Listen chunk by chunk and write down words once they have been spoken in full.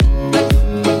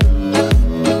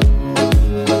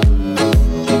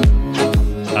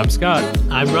Scott.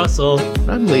 I'm Russell.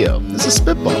 I'm Leo. This is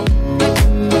Spitball.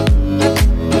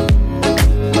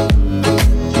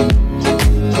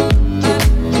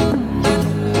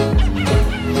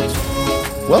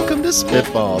 Welcome to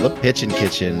Spitball, the pitch and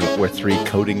kitchen, where three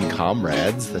coding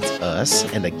comrades, that's us,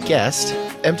 and a guest,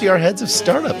 empty our heads of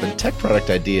startup and tech product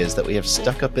ideas that we have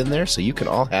stuck up in there so you can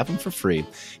all have them for free.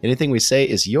 Anything we say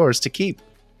is yours to keep.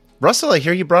 Russell, I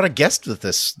hear you brought a guest with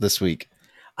us this week.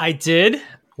 I did.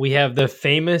 We have the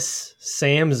famous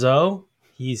Sam Zoe.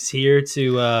 He's here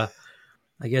to, I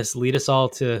guess, lead us all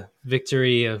to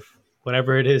victory of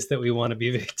whatever it is that we want to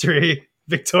be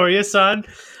victorious on.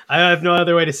 I have no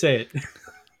other way to say it.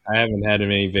 I haven't had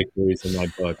many victories in my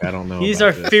book. I don't know. He's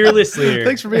our fearless leader.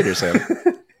 Thanks for being here, Sam.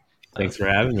 Thanks for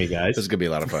having me, guys. This is going to be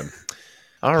a lot of fun.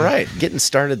 All right, getting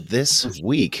started this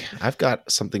week. I've got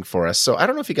something for us. So I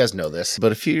don't know if you guys know this,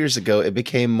 but a few years ago, it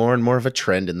became more and more of a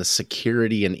trend in the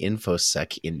security and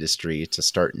InfoSec industry to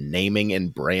start naming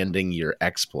and branding your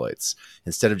exploits.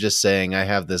 Instead of just saying, I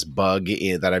have this bug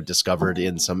that I've discovered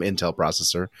in some Intel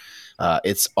processor,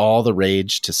 it's all the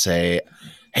rage to say,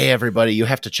 hey, everybody, you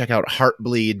have to check out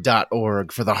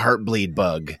heartbleed.org for the heartbleed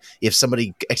bug. If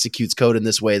somebody executes code in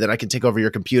this way, then I can take over your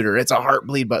computer. It's a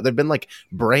heartbleed bug. They've been like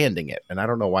branding it, and I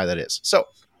don't know why that is. So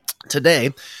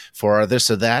today, for our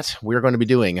this or that, we're going to be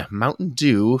doing Mountain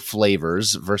Dew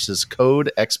flavors versus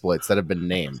code exploits that have been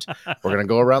named. We're going to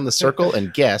go around the circle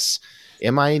and guess,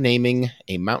 am I naming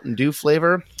a Mountain Dew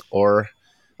flavor or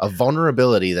a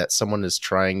vulnerability that someone is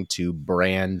trying to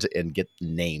brand and get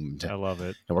named? I love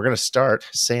it. And we're going to start,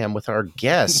 Sam, with our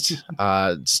guest.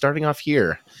 Starting off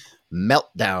here,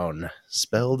 Meltdown,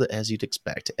 spelled as you'd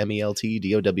expect,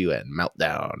 Meltdown,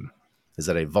 Meltdown. Is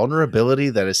that a vulnerability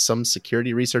that is some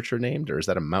security researcher named, or is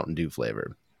that a Mountain Dew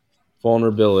flavor?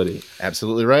 Vulnerability.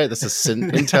 Absolutely right. This is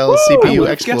Intel CPU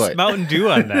exploit. Mountain Dew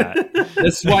on that.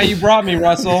 That's why you brought me,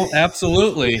 Russell.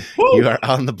 Absolutely. You are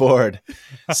on the board.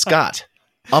 Scott,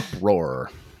 Uproar.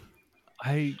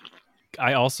 I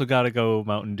also got to go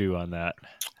Mountain Dew on that.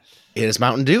 It is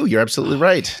Mountain Dew. You're absolutely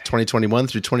right. 2021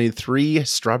 through 23,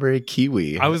 strawberry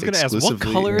kiwi. I was going to ask, what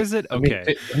color is it?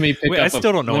 Okay. Let me pick Wait, up I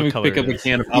still don't know what color pick up it a is.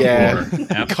 can of Uproar. Yeah,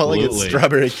 Absolutely. calling it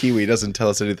strawberry kiwi doesn't tell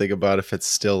us anything about if it's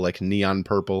still like neon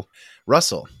purple.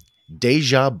 Russell,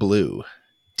 Deja Blue.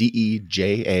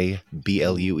 DEJABLUE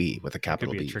with a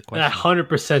capital Could be a B. trick question.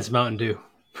 100% is Mountain Dew.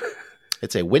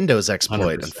 It's a Windows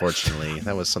exploit, 100%. Unfortunately.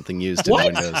 That was something used in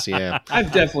What? Windows, yeah.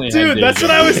 I've definitely had Dude, that's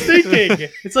Deja what I was Vu. thinking.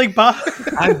 It's like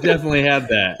I've definitely had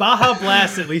that. Baja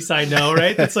Blast, at least I know,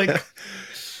 right? It's like,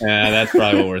 Yeah, that's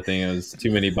probably what we're thinking. It was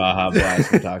too many Baja Blasts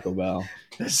from Taco Bell.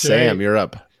 Sam, you're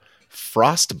up.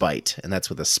 Frostbite, and that's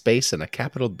with a space and a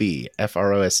capital B.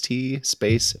 FROST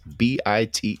space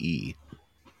BITE.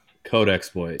 Code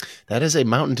exploit. That is a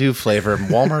Mountain Dew flavor,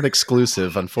 Walmart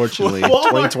exclusive, unfortunately.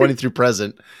 Walmart. 2020 through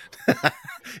present.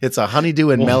 It's a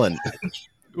honeydew and melon.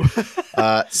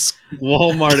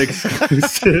 Walmart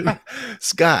exclusive.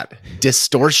 Scott,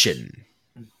 Distortion.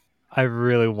 I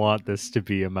really want this to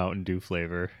be a Mountain Dew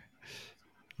flavor.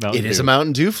 It is a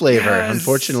Mountain Dew flavor. Yes.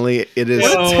 Unfortunately, it is.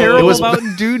 What a Oh. terrible It was-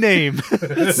 Mountain Dew name.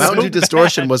 Mountain Dew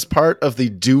Distortion was part of the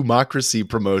Democracy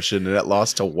promotion, and it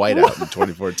lost to Whiteout in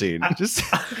 2014. just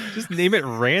name it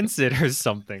Rancid or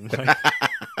something. Like,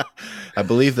 I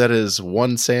believe that is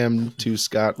one Sam, two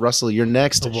Scott. Russell, you're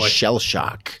next. Oh, boy. Shell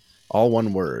Shock. All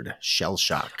one word. Shell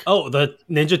Shock. oh, the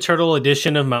Ninja Turtle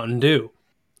edition of Mountain Dew.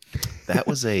 That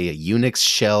was a Unix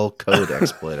shell code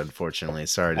exploit, unfortunately.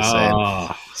 Sorry to say.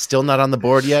 Oh, Still not on the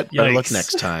board yet. Better look Yikes.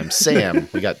 next time. Sam,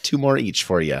 we got two more each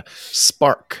for you.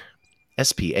 Spark.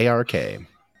 SPARK.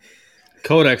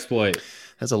 code exploit.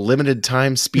 That's a limited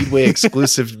time Speedway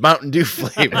exclusive Mountain Dew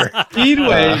flavor.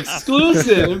 Speedway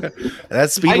exclusive.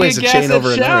 That Speedway's a gas chain at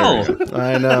over Shell. another.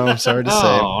 I know. Sorry to say.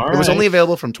 all It was right. only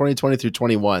available from 2020 through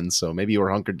 21, so maybe you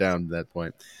were hunkered down at that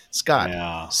point. Scott,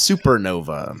 Yeah.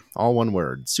 Supernova. All one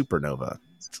word. Supernova.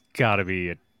 it's got to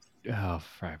be I have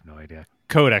no idea.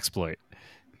 Code exploit.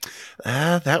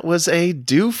 That was a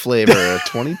Dew flavor,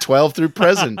 2012 through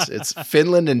present. It's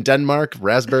Finland and Denmark,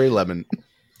 raspberry lemon.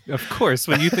 Of course,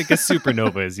 when you think of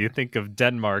supernovas, you think of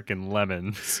Denmark and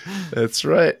lemons. That's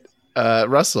right.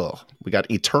 Russell, we got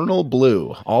Eternal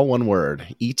Blue, all one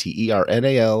word.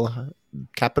 ETERNAL,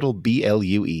 capital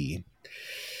BLUE.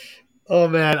 Oh,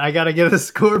 man, I got to get a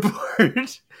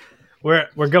scoreboard.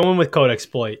 We're going with Code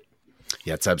Exploit.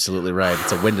 Yeah, it's absolutely right.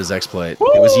 It's a Windows exploit. It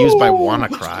was used by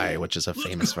WannaCry, which is a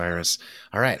famous virus.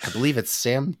 All right, I believe it's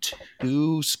Sam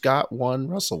 2, Scott 1,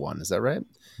 Russell 1. Is that right?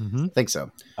 Mm-hmm. I think so.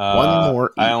 One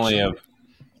more I each.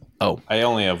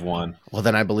 only have one. Well,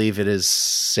 then I believe it is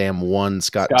Sam 1,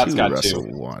 Scott 2, Scott's got Russell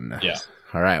two. 1. Yeah.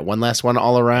 All right, one last one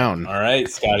all around. All right,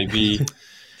 Scotty B.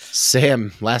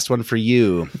 Sam, last one for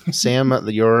you. Sam,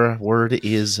 your word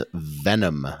is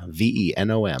venom.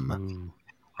 Venom. Ooh.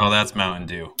 Oh, that's Mountain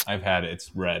Dew. I've had it.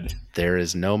 It's red. There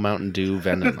is no Mountain Dew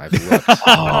venom. I've looked.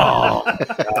 Oh,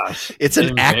 gosh. It's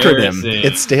an acronym.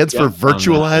 Embarrassing. It stands for Yep, on that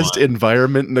Virtualized one.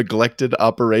 Environment Neglected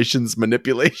Operations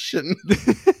Manipulation.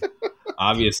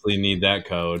 Obviously need that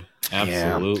code.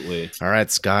 Absolutely. All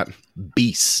right, Scott.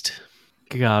 Beast.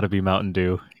 Gotta be Mountain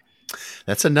Dew.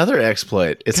 That's another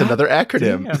exploit. It's another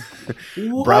acronym.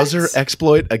 Damn. Browser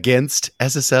exploit against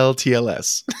SSL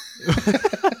TLS.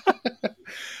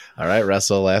 All right,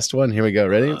 Russell, last one. Here we go.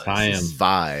 Ready? I am.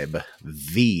 Vibe.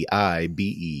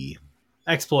 VIBE.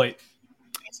 Exploit.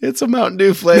 It's a Mountain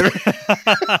Dew flavor.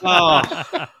 Oh,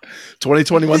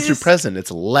 2021 through present.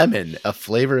 It's lemon, a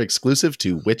flavor exclusive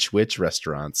to which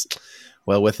restaurants.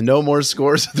 Well, with no more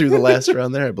scores through the last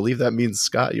round there, I believe that means,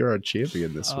 Scott, you're our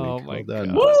champion this week. Oh my Well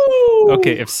done. God.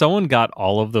 Okay, if someone got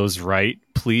all of those right,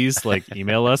 please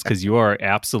email us because you are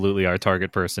absolutely our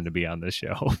target person to be on this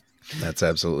show. That's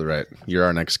absolutely right. You're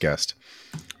our next guest.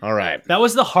 All right. That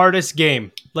was the hardest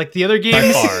game. Like the other By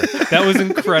games. far. That was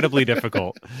incredibly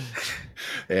difficult.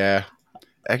 Yeah.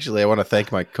 Actually, I want to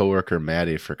thank my coworker,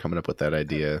 Maddie, for coming up with that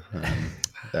idea.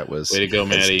 That was way to go,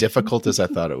 Maddie. as difficult as I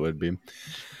thought it would be.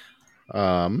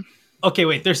 Okay,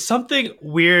 wait. There's something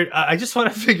weird. I just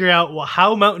want to figure out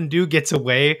how Mountain Dew gets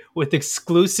away with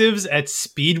exclusives at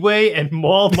Speedway and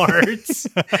Walmarts.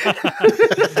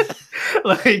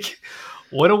 Like,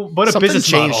 what a something business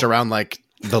changed model. around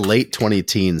the late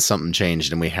 2010s. Something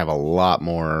changed, and we have a lot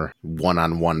more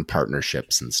one-on-one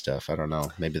partnerships and stuff. I don't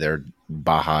know. Maybe their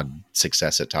Baja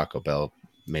success at Taco Bell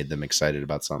made them excited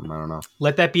about something. I don't know.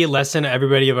 Let that be a lesson to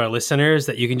everybody of our listeners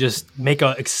that you can just make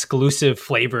an exclusive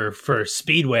flavor for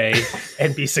Speedway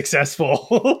and be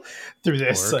successful through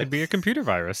this. Or it could be a computer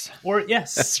virus. Or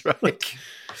yes, That's right.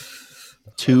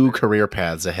 Two career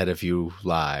paths ahead of you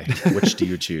lie. Which do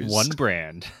you choose? One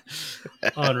brand.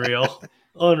 Unreal.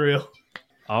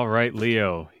 All right,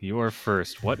 Leo, you are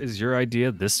first. What is your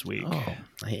idea this week? Oh,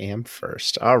 I am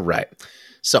first. All right.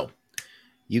 So,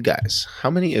 you guys, how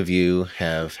many of you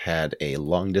have had a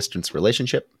long distance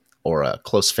relationship or a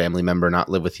close family member not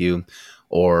live with you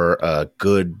or a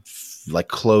good,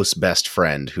 close best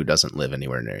friend who doesn't live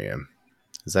anywhere near you?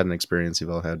 Is that an experience you've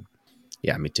all had?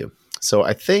 Yeah, me too. So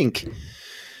I think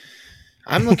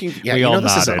I'm looking. Yeah, We all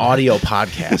this is an nodded. audio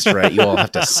podcast, right? You all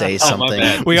have to say Oh, my something.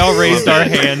 bad. We all raised our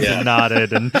hands Yeah. and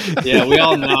nodded, and yeah, we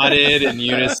all nodded in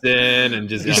unison and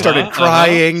just You started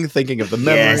crying, thinking of the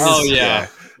memories. Oh yeah.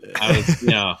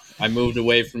 I moved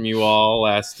away from you all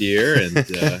last year, and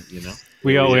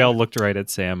we here all are. looked right at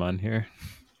Sam on here.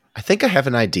 I think I have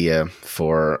an idea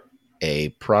for a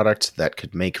product that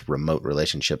could make remote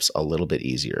relationships a little bit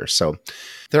easier. So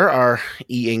there are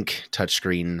e-ink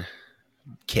touchscreen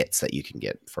kits that you can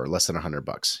get for less than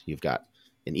 $100. You've got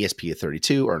an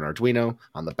ESP32 or an Arduino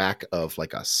on the back of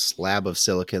a slab of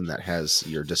silicon that has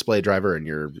your display driver and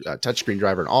your touchscreen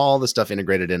driver and all the stuff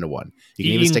integrated into one. You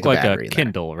can even stick a like battery a in there.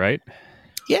 Kindle, right?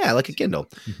 Yeah, like a Kindle.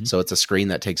 Mhm. So it's a screen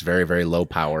that takes very, very low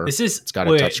power. It's got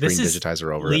a touchscreen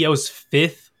digitizer over it. Leo's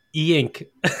fifth e-ink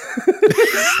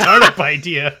startup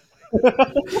idea.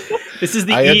 This is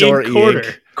the I adore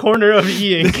e-ink corner of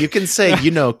e-ink. You can say,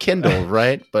 Kindle,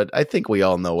 right? But I think we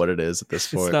all know what it is at this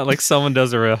point. It's not like someone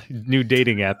does a new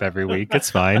dating app every week.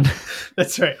 It's fine.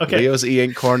 That's right. Okay. Leo's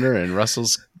e-ink corner and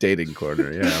Russell's dating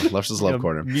corner. Yeah, Russell's love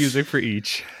corner. Music for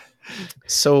each.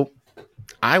 So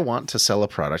I want to sell a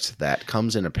product that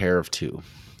comes in a pair of two,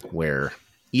 where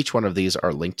each one of these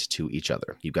are linked to each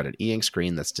other. You've got an e-ink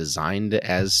screen that's designed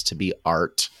as to be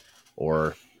art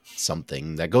or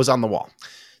something that goes on the wall.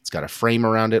 It's got a frame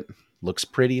around it, looks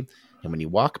pretty, and when you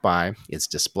walk by, it's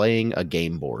displaying a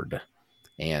game board.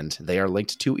 And they are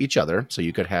linked to each other, so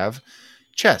you could have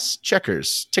chess,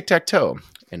 checkers, tic-tac-toe.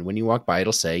 And when you walk by,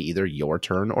 it'll say either your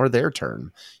turn or their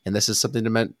turn. And this is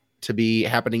something meant to be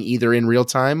happening either in real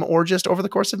time or just over the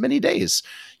course of many days.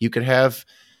 You could have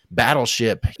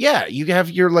Battleship. Yeah, you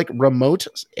have your remote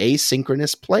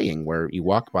asynchronous playing where you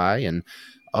walk by and,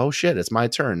 oh shit, it's my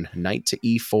turn. Knight to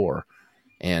e4.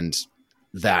 And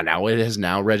that now it has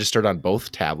now registered on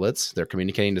both tablets. They're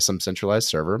communicating to some centralized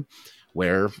server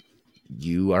where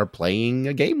you are playing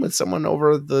a game with someone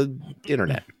over the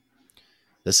internet.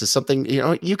 This is something,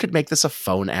 you could make this a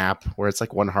phone app where it's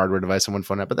one hardware device and one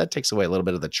phone app, but that takes away a little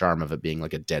bit of the charm of it being a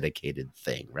dedicated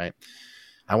thing, right?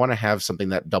 I want to have something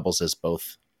that doubles as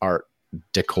both art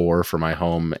decor for my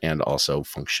home and also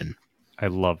function. I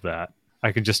love that.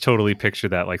 I can just totally picture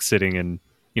that sitting and,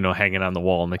 hanging on the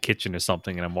wall in the kitchen or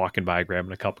something. And I'm walking by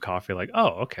grabbing a cup of coffee oh,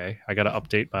 okay. I got to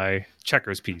update my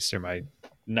checkers piece or my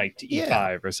knight to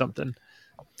E5 or something.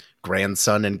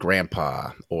 grandson and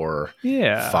grandpa, or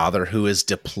Yeah. father who is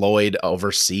deployed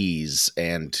overseas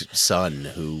and son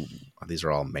who, these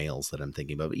are all males that I'm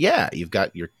thinking about. But yeah, you've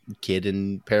got your kid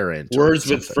and parent. or Words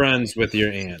with something. friends with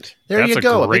your aunt, There That's you a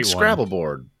go. A great big one. Scrabble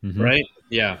board. Mhm. right?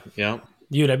 Yeah, yeah.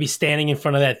 Dude, I'd be standing in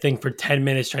front of that thing for 10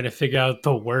 minutes trying to figure out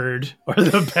the word or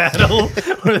the battle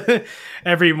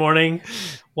every morning.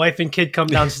 Wife and kid come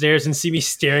downstairs and see me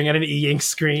staring at an e-ink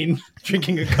screen,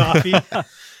 drinking a coffee.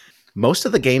 Most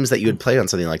of the games that you would play on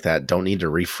something like that don't need to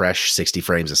refresh 60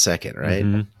 frames a second, right?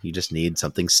 Mhm. You just need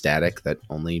something static that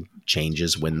only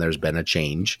changes when there's been a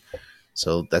change.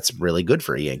 So that's really good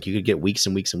for e-ink. You could get weeks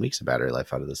and weeks and weeks of battery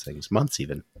life out of those things, months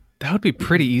even. That would be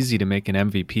pretty easy to make an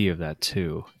MVP of that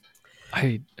too.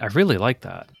 I really like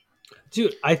that.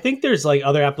 Dude, I think there's like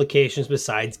other applications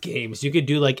besides games. You could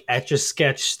do like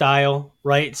Etch-a-Sketch style,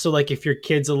 right? So like if your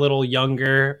kid's a little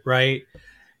younger, right?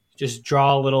 Just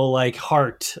draw a little like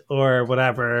heart or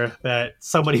whatever that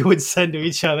somebody would send to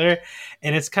each other.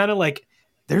 And it's kind of like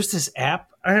there's this app.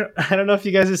 I don't know if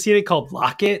you guys have seen it called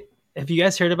Locket. Have you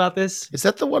guys heard about this? Is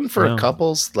that the one for No.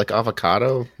 couples, like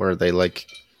Avocado, where they like,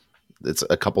 it's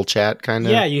a couple chat kind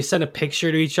of? Yeah, you send a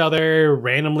picture to each other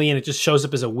randomly and it just shows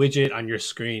up as a widget on your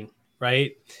screen,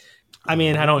 right? I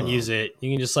mean, I don't use it.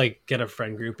 You can just like get a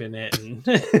friend group in it. And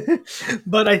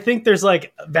but I think there's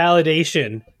like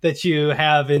validation that you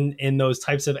have in those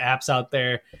types of apps out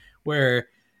there where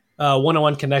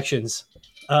one-on-one connections.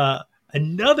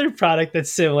 Another product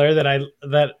that's similar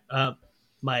that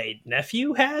my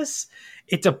nephew has,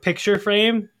 it's a picture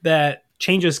frame that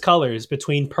changes colors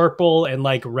between purple and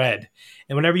like red.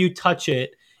 And whenever you touch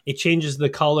it, it changes the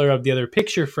color of the other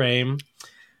picture frame,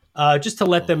 just to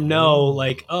let them know,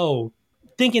 like, oh,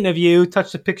 thinking of you,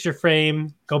 touch the picture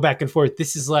frame, go back and forth.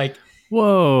 This is like,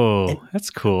 Whoa, that's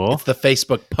cool. It's the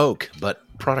Facebook poke, but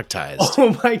productized.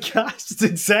 oh my gosh, it's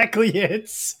exactly it.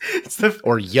 It's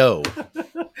Or yo.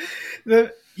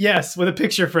 yes, with a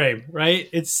picture frame, right?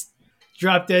 It's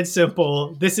drop dead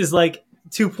simple. This is like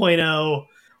 2.0,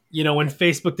 when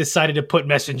Facebook decided to put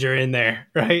Messenger in there,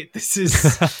 right? This is,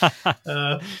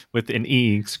 With an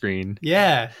e-ink screen.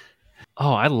 yeah.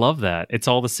 Oh, I love that. It's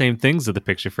all the same things of the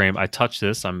picture frame. I touch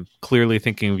this. I'm clearly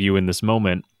thinking of you in this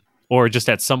moment. Or just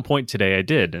at some point today I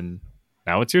did. And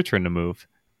now it's your turn to move.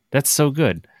 That's so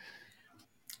good.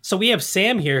 So we have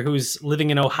Sam here who's living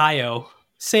in Ohio.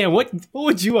 Sam, what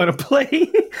would you want to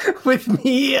play with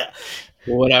me?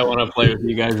 What would I want to play with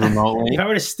you guys remotely? If I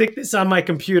were to stick this on my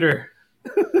computer.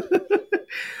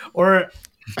 Or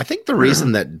I think the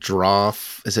reason that Draw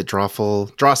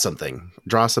something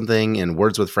and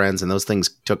Words with Friends and those things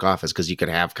took off is because you could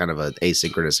have kind of an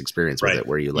asynchronous experience with Right. it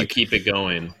where you You keep it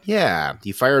going. yeah,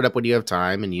 you fire it up when you have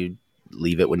time and you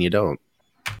leave it when you don't.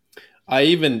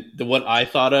 What I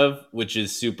thought of, which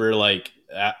is super like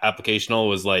applicational,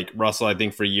 was like, Russell, I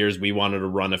think for years we wanted to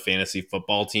run a fantasy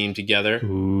football team together.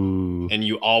 Ooh. And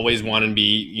you always want to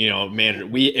be, manager.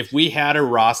 If we had a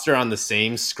roster on the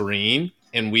same screen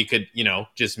and we could,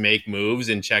 just make moves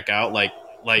and check out, like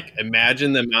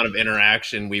imagine the amount of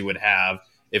interaction we would have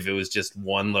if it was just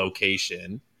one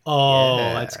location. oh,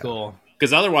 Yeah. that's cool.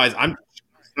 Because otherwise, I'm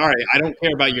sorry, I don't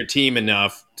care about your team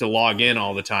enough to log in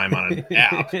all the time on an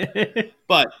app.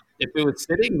 But if it was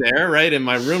sitting there, right, in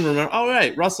my room, remember, all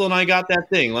right, Russell and I got that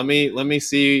thing. Let me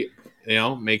see,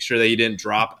 make sure that you didn't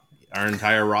drop our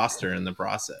entire roster in the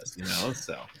process,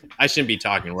 So I shouldn't be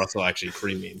talking. Russell actually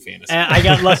creamed me in fantasy. And I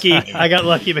got lucky.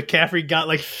 McCaffrey got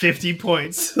like 50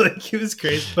 points. Like, it was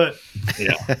crazy. But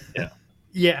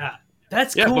yeah,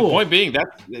 that's Yeah, cool. but point being,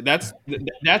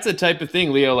 that's a type of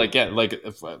thing, Leo.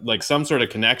 Like some sort of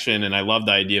connection, and I love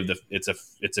the idea of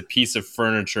it's a piece of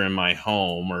furniture in my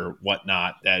home or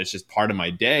whatnot that is just part of my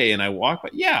day. And I walk,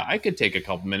 but yeah, I could take a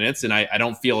couple minutes, and I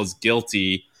don't feel as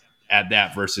guilty at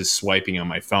that versus swiping on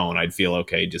my phone. I'd feel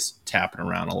okay just tapping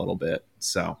around a little bit.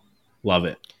 So, love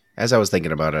it. As I was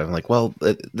thinking about it, I'm like, well,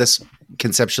 this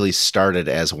conceptually started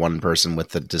as one person with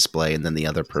the display and then the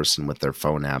other person with their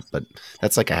phone app, but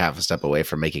that's like a half a step away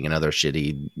from making another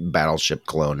shitty Battleship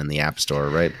clone in the App Store,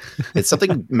 right? It's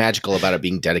something magical about it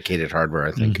being dedicated hardware,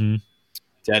 I think. Mhm.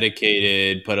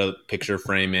 Dedicated, put a picture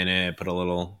frame in it, put a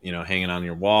little, hanging on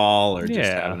your wall or just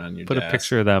having on your Put desk. a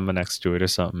picture of them next to it or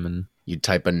something. And You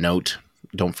type a note.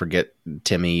 Don't forget,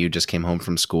 Timmy, you just came home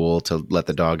from school to let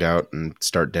the dog out and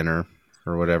start dinner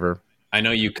or whatever. I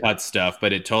know you cut stuff,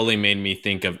 but it totally made me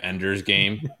think of Ender's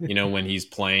Game. When he's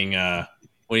playing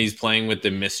with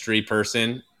the mystery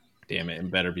person. Damn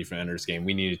it better be for Ender's Game.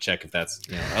 We need to check if that's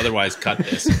otherwise cut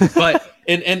this. But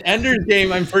in Ender's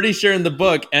Game, I'm pretty sure in the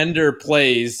book, Ender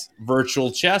plays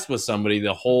virtual chess with somebody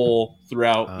the whole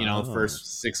throughout the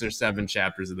first 6 or 7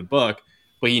 chapters of the book.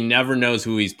 but he never knows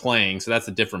who he's playing. So that's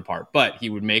a different part. But he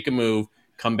would make a move,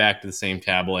 come back to the same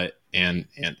tablet, and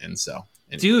so.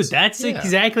 Anyways. Dude, that's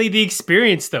exactly the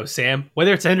experience, though, Sam.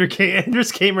 Whether it's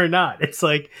Ender's Game or not, it's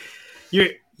like you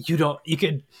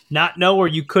could not know or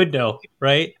you could know,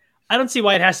 right? I don't see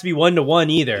why it has to be 1-to-1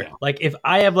 either. Yeah. Like if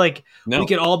I have we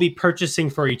could all be purchasing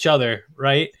for each other,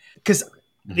 right? Because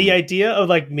the idea of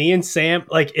like me and Sam,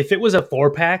 like if it was a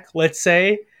 4-pack, let's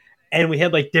say, and we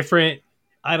had like different,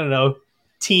 I don't know,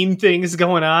 team things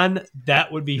going on,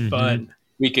 that would be fun.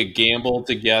 We could gamble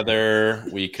together.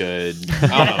 We could,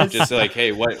 I don't know, just like,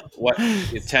 hey, what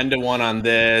 10-to-1 on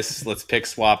this? Let's pick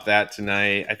swap that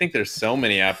tonight. I think there's so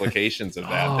many applications of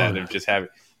that that are just have.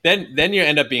 Then you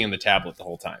end up being in the tablet the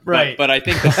whole time, right? But I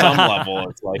think at some level,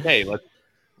 it's like, hey,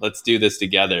 let's do this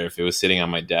together. If it was sitting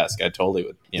on my desk, I totally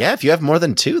would. Yeah, if you have more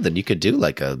than 2, then you could do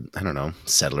like I don't know,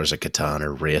 Settlers of Catan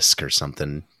or Risk or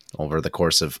something over the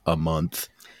course of a month.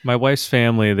 My wife's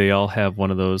family, they all have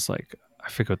one of those, like, I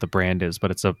forget what the brand is,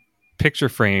 but it's a picture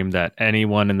frame that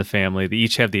anyone in the family, they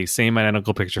each have the same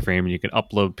identical picture frame, and you can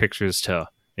upload pictures to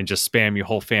and just spam your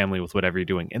whole family with whatever you're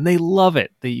doing. And they love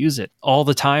it. They use it all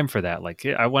the time for that. Like,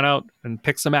 I went out and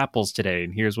picked some apples today,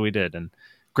 and here's what we did. And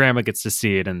grandma gets to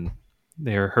see it, and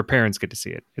her parents get to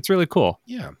see it. It's really cool.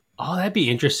 Yeah. Oh, that'd be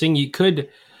interesting. You could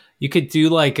do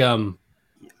like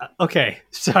okay,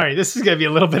 sorry, this is gonna be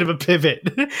a little bit of a pivot,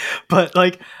 but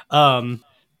like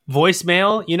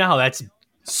voicemail, you know how that's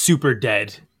super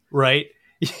dead, right?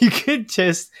 You could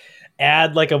just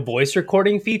add like a voice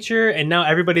recording feature, and now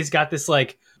everybody's got this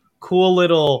like cool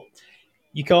little,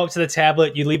 you go up to the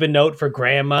tablet, you leave a note for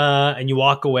grandma, and you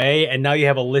walk away, and now you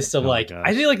have a list of I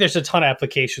feel like there's a ton of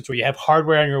applications where you have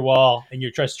hardware on your wall and you're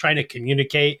just trying to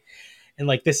communicate, and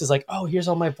like this is like, oh, here's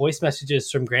all my voice messages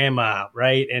from grandma,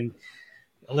 right? And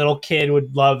a little kid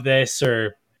would love this.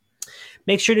 Or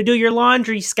make sure to do your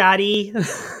laundry, Scotty,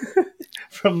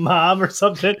 from mom or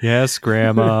something. Yes,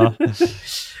 grandma.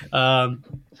 I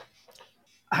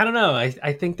don't know.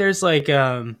 I think there's like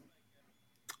a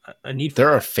need for there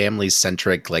are family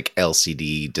centric like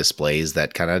LCD displays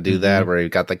that kind of do that, where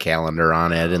you've got the calendar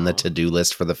on it and the to-do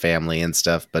list for the family and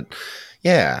stuff. But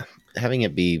yeah, having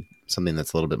it be something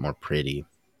that's a little bit more pretty.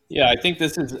 Yeah, I think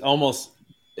this is almost,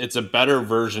 it's a better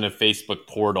version of Facebook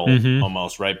Portal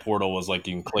almost, right? Portal was like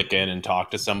you can click in and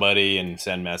talk to somebody and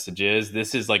send messages.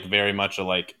 This is like very much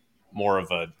more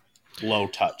of a low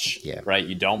touch, right?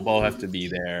 You don't both have to be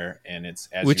there, and it's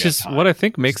which is what I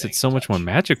think makes it so much more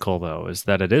magical, though, is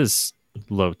that it is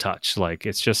low touch. Like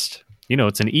it's just,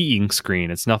 it's an e-ink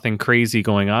screen. It's nothing crazy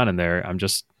going on in there. I'm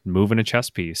just moving a chess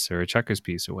piece or a checkers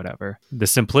piece or whatever. The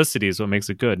simplicity is what makes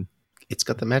it good. It's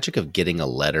got the magic of getting a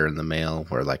letter in the mail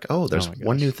where like, oh, there's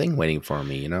one new thing waiting for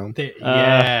me,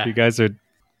 Yeah. You guys are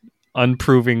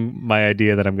unproving my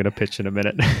idea that I'm going to pitch in a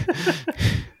minute.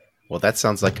 Well, that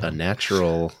sounds like a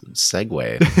natural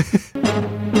segue.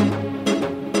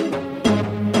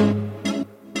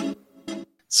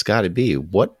 Scotty B,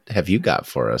 what have you got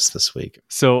for us this week?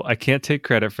 So I can't take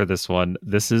credit for this one.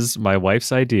 This is my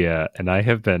wife's idea, and I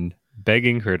have been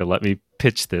begging her to let me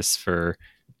pitch this forever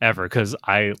because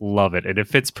I love it, and it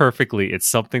fits perfectly. It's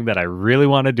something that I really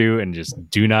want to do and just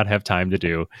do not have time to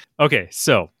do. Okay,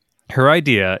 so her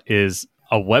idea is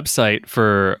a website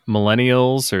for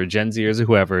millennials or Gen Zers or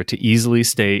whoever to easily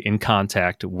stay in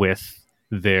contact with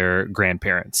their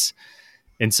grandparents.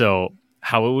 And so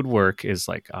how it would work is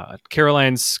like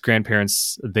Caroline's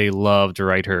grandparents, they love to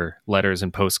write her letters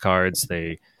and postcards.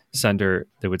 They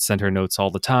would send her notes all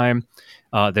the time.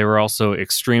 They were also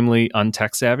extremely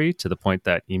untech savvy to the point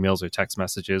that emails or text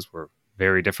messages were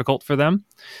very difficult for them.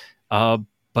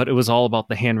 But it was all about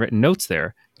the handwritten notes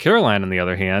there. Caroline, on the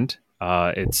other hand,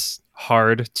 it's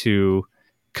hard to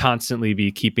constantly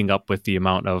be keeping up with the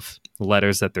amount of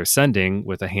letters that they're sending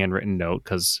with a handwritten note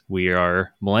because we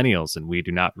are millennials and we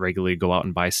do not regularly go out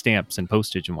and buy stamps and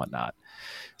postage and whatnot.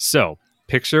 So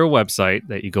picture a website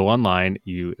that you go online,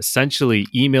 you essentially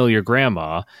email your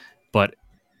grandma, but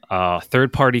a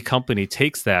third-party company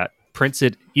takes that, prints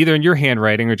it either in your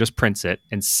handwriting or just prints it,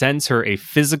 and sends her a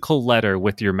physical letter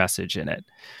with your message in it.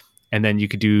 And then you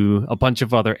could do a bunch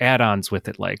of other add-ons with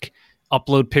it, like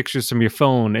upload pictures from your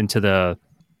phone into the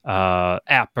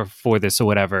app for this or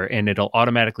whatever, and it'll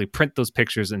automatically print those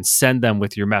pictures and send them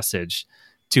with your message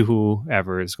to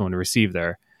whoever is going to receive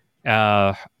there.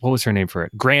 What was her name for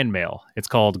it? Grandmail. It's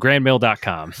called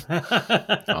grandmail.com.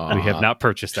 We have not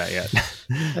purchased that yet.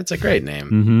 That's a great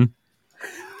name.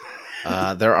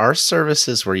 There are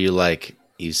services where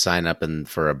you sign up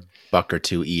for buck or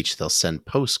two each, they'll send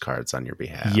postcards on your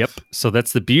behalf. Yep. So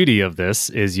that's the beauty of this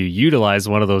is you utilize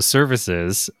one of those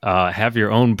services, have your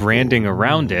own branding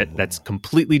around it that's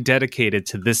completely dedicated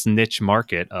to this niche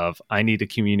market of I need to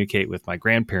communicate with my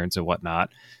grandparents and whatnot,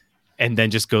 and then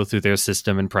just go through their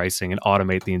system and pricing and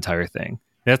automate the entire thing.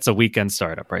 That's a weekend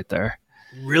startup right there.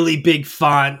 Really big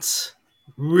fonts,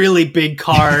 really big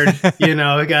card.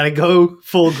 I got to go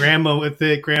full grandma with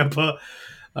it, grandpa.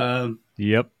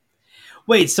 Yep.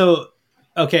 Wait, so,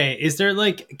 okay, is there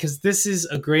because this is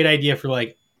a great idea for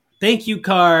thank you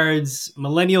cards,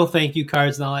 millennial thank you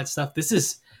cards and all that stuff.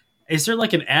 Is there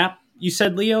an app you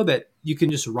said, Leo, that you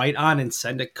can just write on and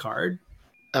send a card?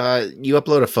 You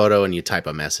upload a photo and you type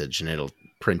a message and it'll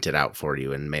print it out for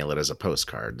you and mail it as a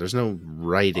postcard. There's no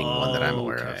writing one that I'm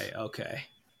aware of. Okay.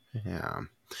 Yeah.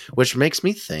 Which makes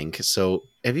me think, so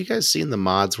have you guys seen the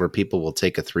mods where people will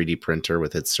take a 3D printer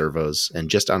with its servos and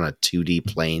just on a 2D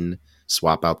plane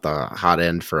swap out the hot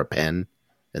end for a pen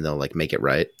and they'll make it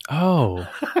right? Oh.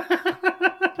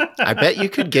 I bet you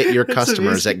could get your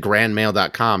customers at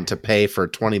grandmail.com to pay for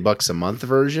 $20 a month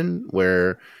version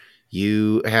where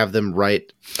you have them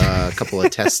write a couple of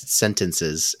test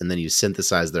sentences and then you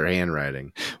synthesize their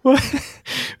handwriting. What?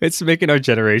 It's making our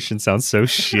generation sound so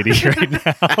shitty right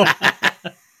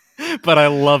now. But I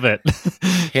love it.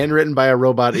 Handwritten by a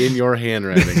robot in your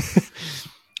handwriting.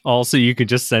 Also, you could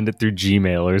just send it through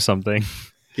Gmail or something.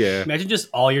 Yeah. Imagine just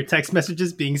all your text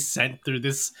messages being sent through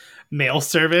this mail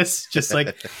service. Just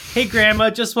hey, grandma,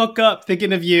 just woke up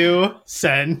thinking of you.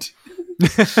 Send.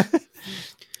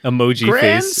 Emoji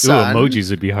face. Ooh, emojis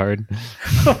would be hard.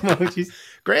 Emojis.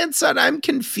 Grandson, I'm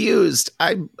confused.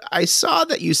 I saw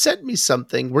that you sent me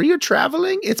something. Were you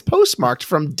traveling? It's postmarked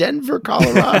from Denver,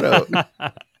 Colorado.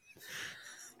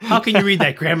 How can you read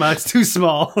that, Grandma? It's too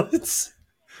small.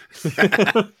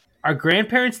 Are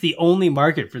grandparents the only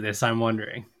market for this? I'm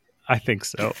wondering. I think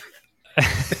so.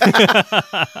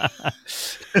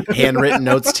 Handwritten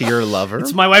notes to your lover.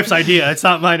 It's my wife's idea. It's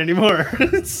not mine anymore.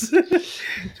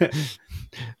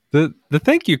 The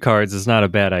thank you cards is not a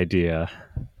bad idea.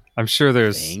 I'm sure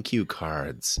there's thank you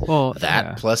cards. Well,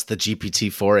 plus the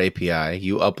GPT-4 API.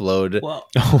 You upload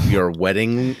your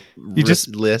wedding you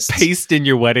just list. Paste in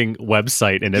your wedding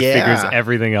website and it figures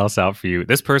everything else out for you.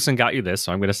 This person got you this,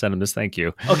 so I'm going to send them this thank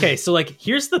you. Okay, so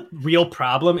here's the real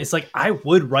problem. It's I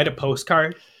would write a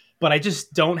postcard, but I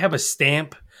just don't have a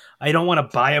stamp. I don't want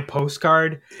to buy a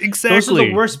postcard. Exactly. Those are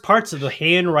the worst parts of the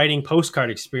handwriting postcard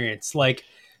experience.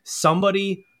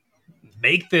 Somebody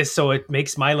make this so it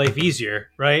makes my life easier,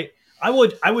 right? I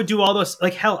would do all those,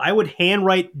 hell, I would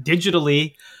handwrite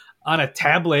digitally on a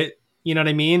tablet, you know what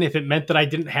I mean? If it meant that I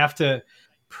didn't have to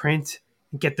print,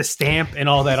 get the stamp and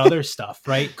all that other stuff,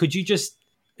 right?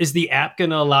 Is the app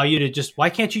going to allow you to why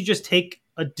can't you just take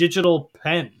a digital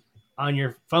pen on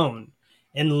your phone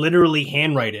and literally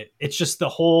handwrite it? It's just the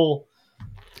whole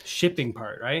shipping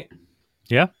part, right?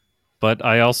 Yeah. But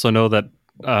I also know that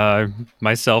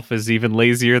myself is even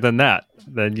lazier than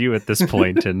you at this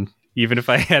point. And even if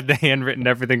I had the handwritten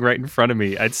everything right in front of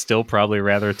me, I'd still probably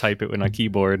rather type it on a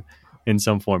keyboard in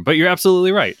some form. But you're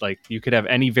absolutely right. You could have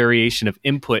any variation of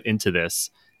input into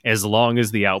this as long as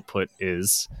the output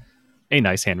is a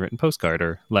nice handwritten postcard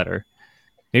or letter.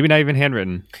 Maybe not even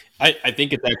handwritten. I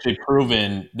think it's actually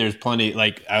proven. There's plenty.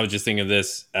 I was just thinking of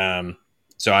this.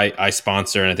 So I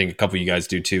sponsor, and I think a couple of you guys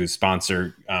do too,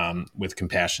 sponsor with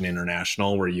Compassion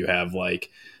International, where you have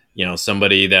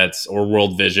somebody or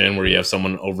World Vision, where you have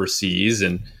someone overseas.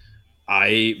 And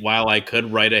while I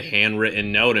could write a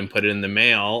handwritten note and put it in the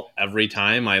mail, every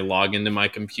time I log into my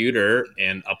computer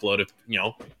and upload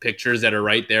pictures that are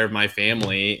right there of my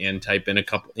family and type in a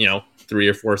couple, 3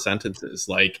 or 4 sentences.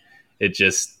 It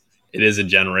is a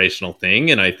generational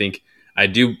thing. And I think I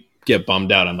do get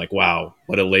bummed out. I'm like, wow,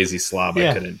 what a lazy slob.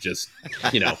 Yeah. I couldn't just,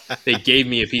 they gave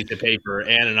me a piece of paper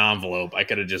and an envelope. I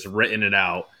could have just written it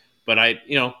out. But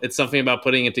it's something about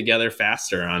putting it together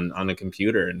faster on a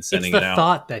computer and sending it out. It's the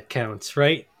thought that counts,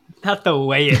 right? Not the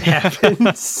way it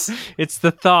happens. It's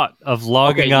the thought of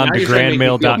logging on to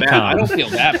grandmail.com. I don't feel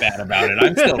that bad about it.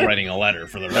 I'm still writing a letter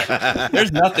for the record.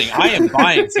 There's nothing. I am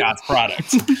buying Scott's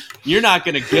product. You're not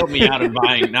going to guilt me out of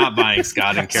not buying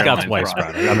Scott and Caroline's Scott's wife's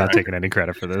product. I'm not taking any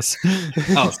credit for this.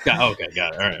 Oh, Scott. Okay,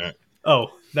 got it. All right. Oh,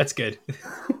 that's good.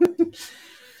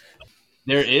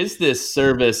 There is this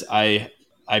service I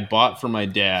bought for my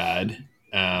dad.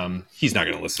 He's not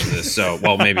going to listen to this, so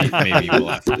maybe we'll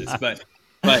after this, but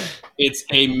it's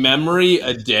a memory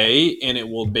a day, and it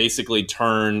will basically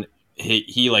turn.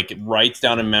 He writes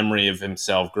down a memory of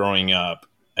himself growing up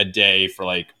a day for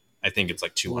I think it's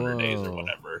 200 days or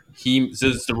whatever. So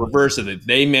it's the reverse of it.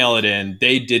 They mail it in,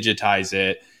 they digitize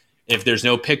it. if there's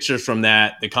no pictures from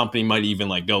that, the company might even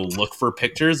like go look for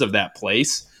pictures of that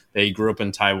place that he grew up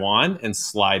in Taiwan and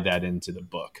slide that into the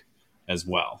book as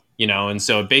well, you know? And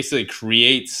so it basically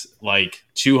creates like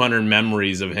 200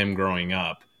 memories of him growing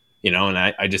up, you know? And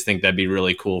I just think that'd be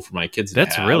really cool for my kids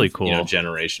That's to have, really cool. you know,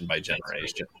 generation by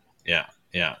generation. Yeah.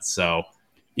 Yeah. So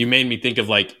you made me think of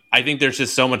like, I think there's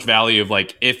just so much value of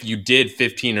like, if you did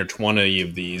 15 or 20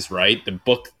 of these, right? The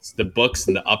books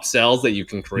and the upsells that you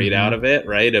can create out of it,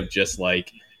 right? Of just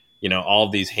like, you know, all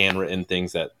of these handwritten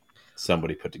things that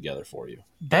somebody put together for you.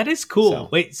 That is cool. So-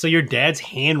 Wait, so your dad's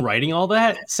handwriting all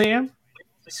that, Sam?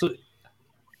 So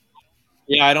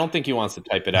Yeah, I don't think he wants to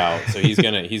type it out, so he's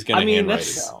gonna I mean, handwrite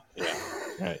it out. Yeah,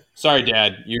 right. Sorry,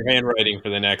 Dad, you're handwriting for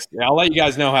the next. I'll let you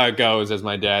guys know how it goes, as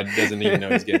my dad doesn't even know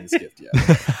he's getting skipped yet.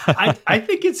 I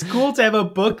think it's cool to have a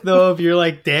book though of your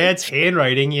like dad's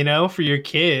handwriting, you know, for your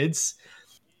kids.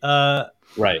 Right.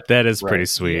 That is Right. pretty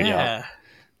sweet. Yeah.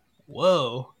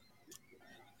 Whoa.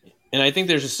 And I think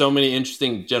there's just so many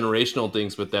interesting generational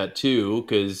things with that too,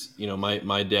 because you know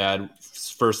my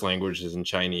dad's first language is in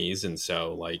Chinese, and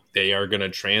so like they are going to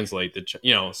translate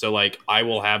you know, so like I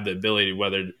will have the ability,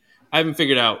 whether I haven't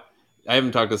figured out, I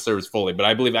haven't talked to the service fully, but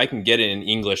I believe I can get it in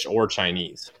English or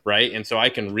Chinese, right? And so I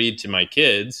can read to my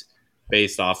kids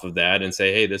based off of that and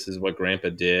say, hey, this is what Grandpa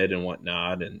did and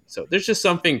whatnot. And so there's just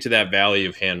something to that value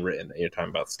of handwritten that you're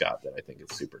talking about, Scott, that I think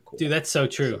is super cool. Dude, that's so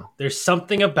true. There's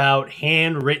something about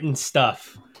handwritten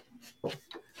stuff.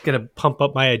 Gonna pump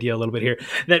up my idea a little bit here.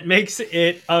 That makes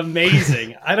it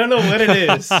amazing. I don't know what it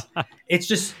is. It's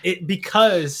just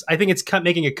because I think it's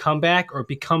making a comeback, or it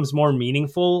becomes more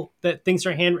meaningful that things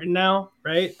are handwritten now,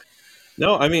 right?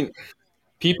 No, I mean,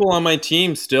 people on my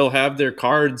team still have their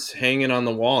cards hanging on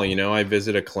the wall. You know, I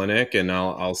visit a clinic and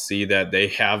I'll see that they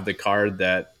have the card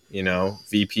that, you know,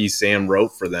 VP Sam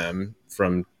wrote for them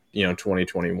from, you know,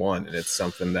 2021. And it's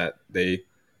something that they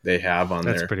have on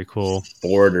That's their pretty cool.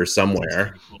 board or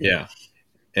somewhere. Yeah.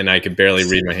 And I could barely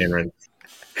read my handwriting.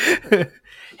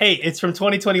 Hey, it's from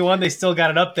 2021. They still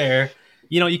got it up there.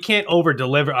 You know, you can't over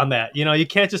deliver on that. You know, you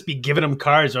can't just be giving them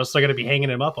cards, or else they're going to be hanging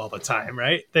them up all the time,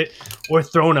 right? Or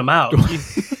throwing them out.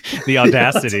 The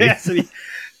audacity.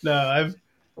 No,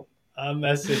 I'm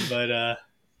messing, but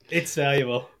it's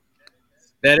valuable.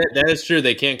 That is true.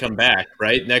 They can't come back,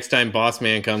 right? Next time Boss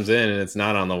Man comes in and it's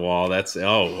not on the wall, that's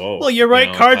Well, you write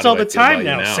know, cards how all do I the feel about time you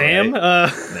now, Sam.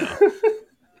 Right?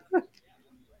 No.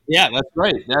 Yeah, that's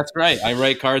right. That's right. I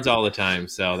write cards all the time,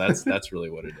 so that's really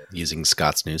what it is. Using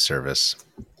Scott's new service.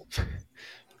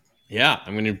 Yeah,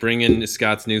 I'm going to bring in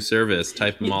Scott's new service,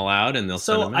 type them all out, and they'll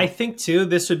send them out. I think too,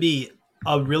 this would be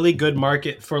a really good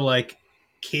market for like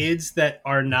kids that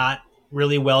are not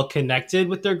really well connected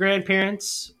with their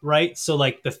grandparents, right? So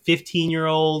like the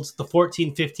 15-year-olds, the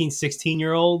 14, 15,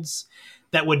 16-year-olds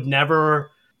that would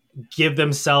never give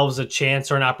themselves a chance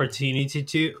or an opportunity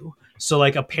to. So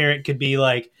like a parent could be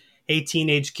like, hey,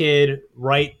 teenage kid,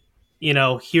 write, you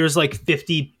know, here's like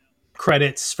 50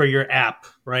 credits for your app,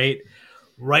 right?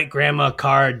 Write grandma a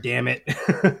card, damn it.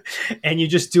 And you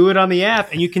just do it on the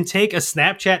app, and you can take a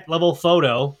Snapchat level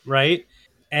photo, right?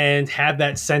 And have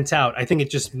that sent out. I think it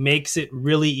just makes it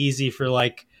really easy for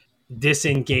like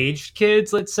disengaged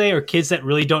kids, let's say, or kids that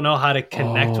really don't know how to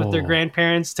connect with their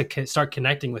grandparents to start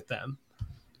connecting with them.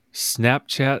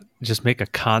 Snapchat, just make a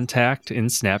contact in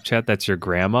Snapchat that's your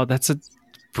grandma. That's a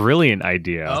brilliant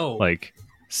idea. Oh. Like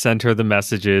send her the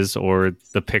messages or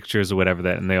the pictures or whatever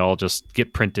that, and they all just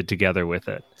get printed together with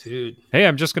it. Dude, Hey,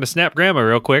 I'm just going to snap grandma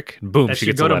real quick. Boom, that she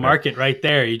should gets go a to letter. market right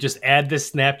there. You just add the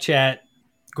Snapchat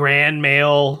grand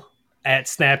mail at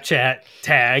Snapchat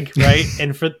tag, right?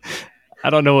 And for I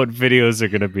don't know what videos are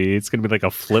going to be. It's going to be like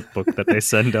a flip book that they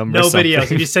send them. no or something.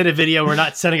 videos. If you send a video, we're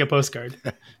not sending a postcard.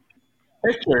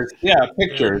 Pictures, yeah,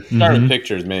 pictures. Start with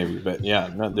pictures, maybe, but yeah,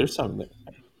 no, there's something.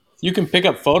 You can pick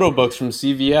up photo books from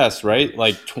CVS, right?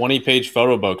 Like 20-page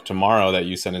photo book tomorrow that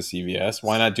you send to CVS.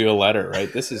 Why not do a letter,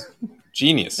 right? This is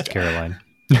genius, Scott. Caroline.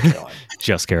 Caroline.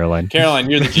 Just Caroline. Caroline,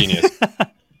 you're the genius.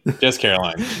 Just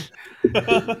Caroline.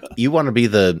 You want to be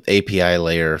the API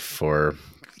layer for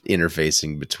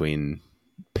interfacing between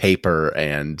paper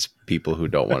and people who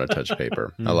don't want to touch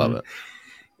paper. I love it.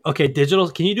 Okay, digital.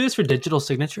 Can you do this for digital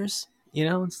signatures? You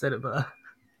know, instead of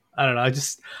I don't know.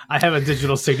 I have a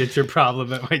digital signature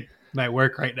problem at my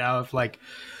work right now. If like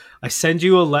I send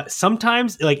you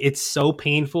sometimes like it's so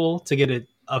painful to get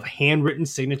a handwritten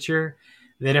signature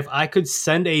that if I could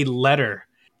send a letter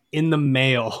in the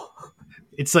mail,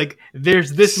 it's like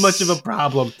there's this much of a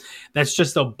problem. That's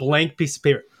just a blank piece of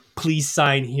paper. Please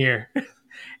sign here,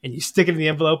 and you stick it in the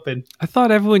envelope. And I thought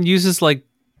everyone uses like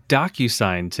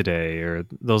DocuSign today or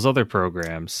those other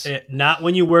programs. Not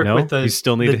when you work No? with the You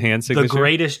still need a hand signature? The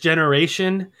greatest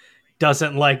generation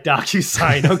doesn't like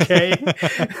DocuSign, okay?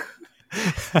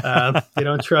 They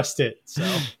don't trust it. So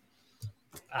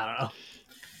I don't know.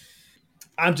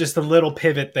 I'm just a little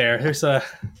pivot there.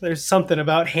 There's something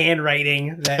about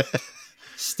handwriting that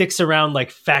sticks around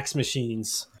like fax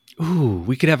machines. Ooh,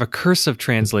 we could have a cursive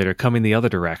translator coming the other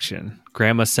direction.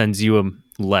 Grandma sends you a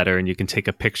letter and you can take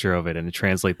a picture of it and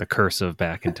translate the cursive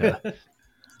back into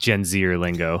Gen Zer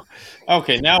lingo.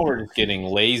 Okay, now we're just getting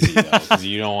lazy though, because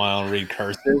you don't want to read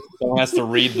cursive. Someone has to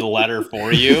read the letter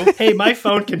for you. Hey, my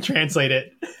phone can translate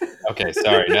it. Okay,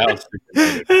 sorry. Now it's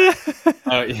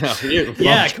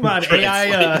yeah, come on,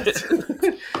 AI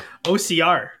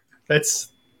OCR.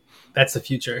 That's the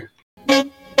future.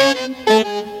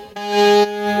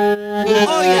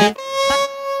 Oh, yeah.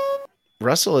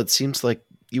 Russell, it seems like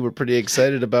you were pretty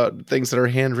excited about things that are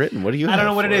handwritten. What do you have? I don't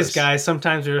know what it is, us? guys.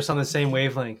 Sometimes we're just on the same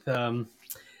wavelength.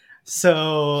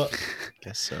 So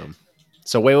Guess so.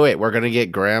 So wait. We're gonna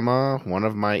get Grandma one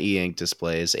of my e-ink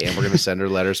displays, and we're gonna send her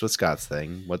letters with Scott's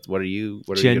thing. What are you?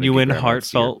 What are genuine, you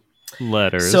heartfelt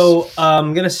letters? So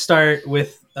I'm gonna start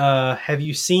with. Have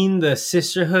you seen the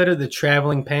Sisterhood of the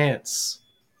Traveling Pants?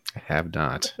 I have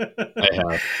not. I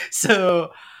have.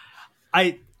 So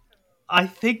I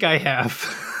think I have,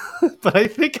 but I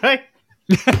think I.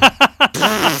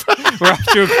 We're off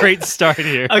to a great start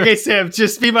here. Okay, Sam,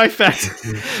 just be my fact.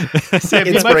 Sam,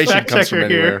 be my fact checker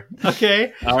here.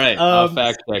 Okay. All right, I'll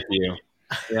fact check you.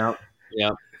 Yeah.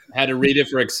 Had to read it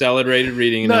for accelerated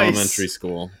reading in elementary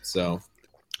school, so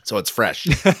it's fresh.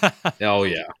 Oh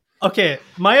yeah. Okay,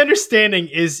 my understanding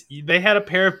is they had a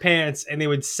pair of pants and they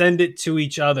would send it to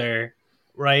each other,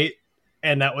 right?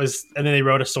 And then they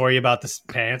wrote a story about the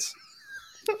pants.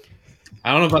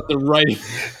 I don't know about the writing.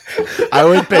 I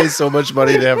would pay so much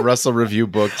money to have Russell review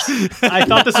books. I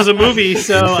thought this was a movie,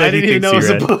 so I didn't even know it was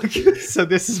read. a book. So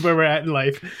this is where we're at in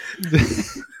life.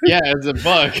 Yeah, it's a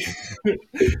book.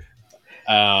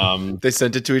 They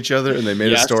sent it to each other and they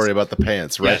made a story about the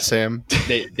pants, right, Yes. Sam?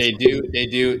 They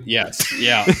do. Yes,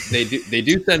 yeah. They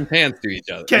do send pants to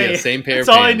each other. Okay, Yeah, same pair that's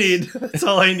of all I pants. need. That's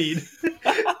all I need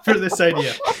for this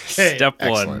idea. Okay, Step one.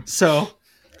 Excellent. so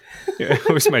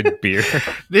Where's my beer?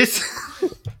 this.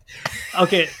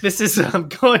 Okay, this is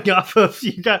going off of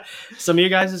some of you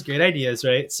guys' great ideas,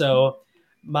 right? So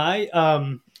my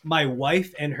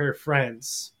wife and her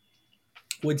friends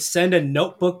would send a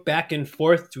notebook back and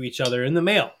forth to each other in the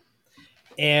mail.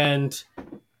 And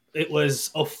it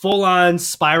was a full-on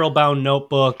spiral-bound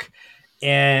notebook,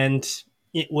 and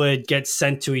it would get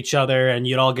sent to each other, and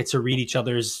you'd all get to read each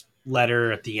other's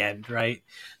letter at the end, right?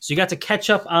 So you got to catch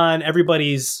up on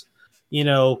everybody's,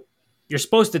 you're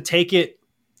supposed to take it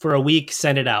for a week,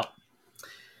 send it out.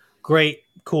 Great,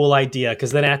 cool idea,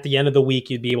 because then at the end of the week,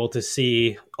 you'd be able to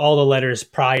see all the letters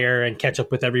prior and catch up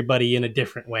with everybody in a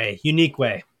different way, unique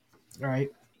way. All right.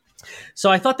 So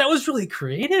I thought that was really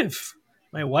creative.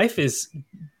 My wife is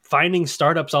finding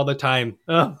startups all the time,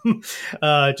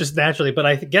 just naturally. But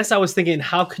I guess I was thinking,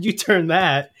 how could you turn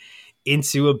that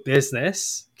into a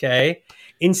business? Okay.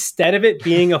 Instead of it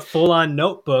being a full-on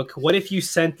notebook, what if you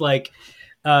sent like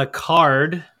a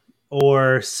card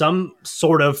or some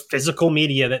sort of physical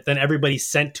media that then everybody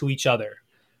sent to each other,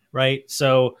 right?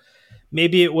 So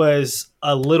maybe it was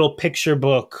a little picture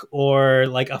book or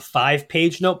like a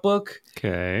 5-page notebook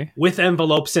with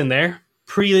envelopes in there,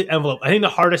 pre-envelope. I think the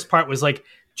hardest part was like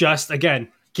just, again,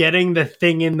 getting the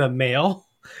thing in the mail.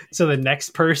 So the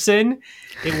next person,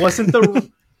 it wasn't the...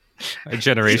 Our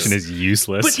generation is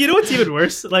useless. But you know what's even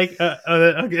worse? Like,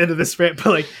 I'll get into this rant, but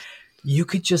like, you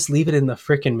could just leave it in the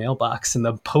freaking mailbox and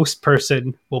the post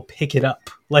person will pick it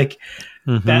up. Like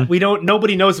that,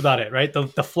 nobody knows about it, right? The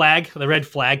flag, the red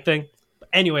flag thing.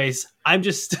 Anyways,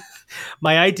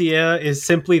 my idea is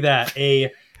simply that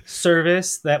a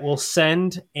service that will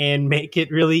send and make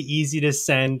it really easy to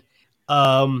send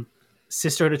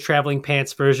Sisterhood of Traveling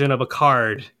Pants version of a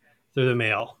card through the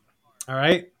mail. All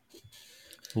right.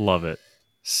 Love it.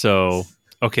 So,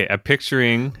 okay, I'm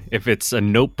picturing if it's a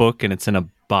notebook and it's in a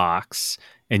box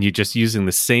and you're just using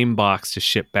the same box to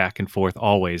ship back and forth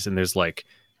always, and there's like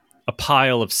a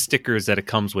pile of stickers that it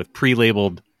comes with,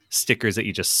 pre-labeled stickers that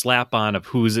you just slap on of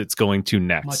who's it's going to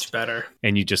next. Much better.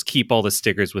 And you just keep all the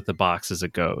stickers with the box as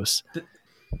it goes.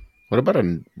 What about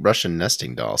a Russian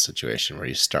nesting doll situation where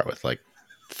you start with like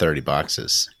 30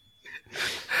 boxes?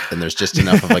 And there's just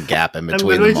enough of a gap in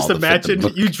between them all. Just imagine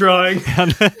you drawing.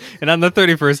 And on the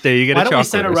 31st day, you get a chocolate. Why don't we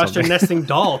send a Russian nesting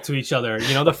doll to each other?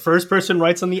 The first person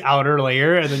writes on the outer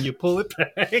layer, and then you pull it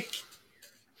back.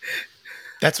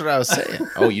 That's what I was saying.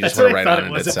 Oh, you just That's want what to I write thought on it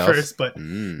it was at itself? first, but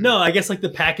no, I guess like the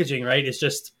packaging, right? It's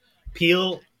just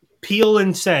peel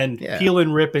and send, Yeah. peel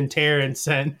and rip and tear and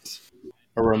send.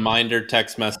 A reminder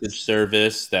text message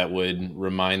service that would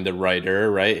remind the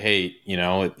writer, right? Hey, you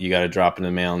got to drop in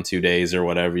the mail in 2 days or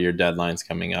whatever your deadline's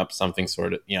coming up. Something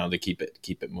sort of, to keep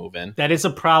it moving. That is a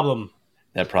problem.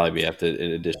 That'd probably be at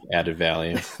the addition added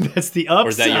value. That's the upsell. Or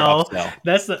is that your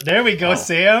upsell? There we go,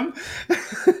 Sam.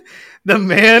 The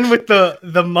man with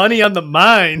the money on the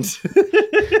mind.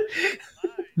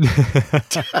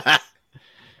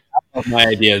 My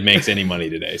idea makes any money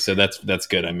today, so that's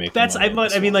good. I'm making.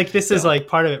 I mean, like this is like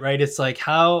part of it, right? It's like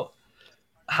how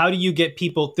do you get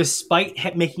people,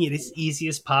 despite making it as easy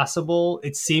as possible?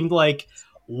 It seemed like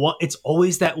it's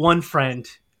always that one friend,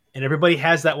 and everybody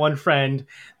has that one friend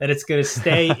that it's going to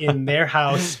stay in their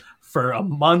house for a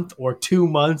month or 2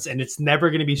 months, and it's never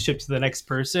going to be shipped to the next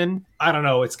person. I don't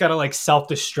know. It's got to like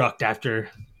self-destruct after.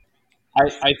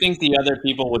 I think the other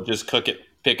people would just pick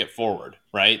it forward,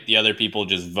 right? The other people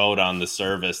just vote on the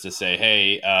service to say,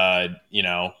 hey,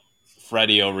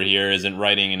 Freddie over here isn't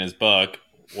writing in his book.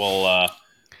 We'll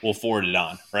forward it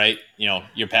on, right?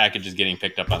 Your package is getting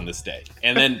picked up on this day.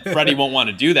 And then Freddie won't want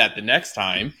to do that the next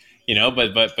time,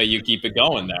 but you keep it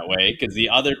going that way because the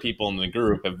other people in the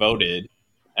group have voted,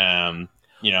 to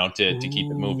keep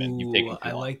it moving. You've taken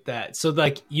I like that. So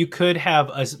like you could have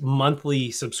a monthly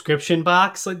subscription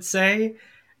box, let's say,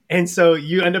 and so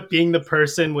you end up being the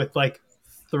person with like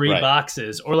 3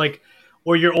 boxes, or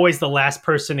you're always the last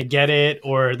person to get it,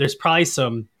 or there's probably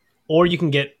or you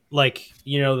can get like,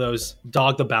 those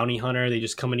Dog the Bounty Hunter, they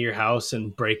just come into your house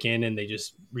and break in and they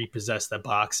just repossess that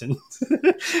box and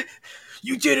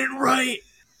you did it right.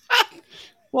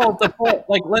 Well,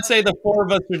 let's say the 4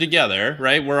 of us are together,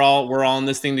 right? We're all in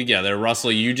this thing together.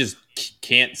 Russell, you just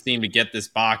can't seem to get this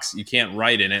box. You can't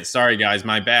write in it. Sorry, guys,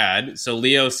 my bad. So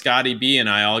Leo, Scotty B, and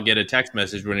I all get a text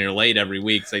message when you're late every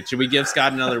week. It's like, should we give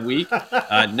Scott another week?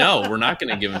 No, we're not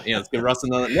going to give him. Let's give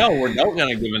Russell another. No, we're not going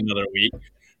to give him another week.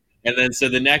 And then so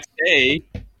the next day,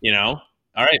 all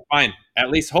right, fine. At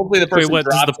least hopefully the person. Wait, what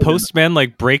does the postman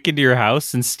like break into your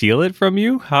house and steal it from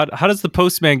you? How does the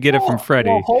postman get it from Freddie?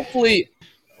 Well, hopefully.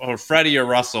 Or Freddie or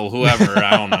Russell, whoever,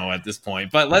 I don't know at this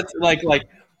point. But let's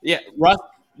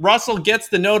Russell gets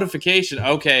the notification.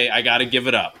 Okay, I got to give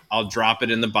it up. I'll drop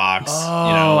it in the box.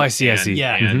 Oh, I see.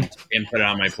 Yeah, and put it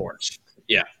on my porch.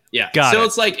 Yeah. Got it.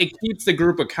 It's like it keeps the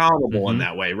group accountable in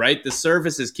that way, right? The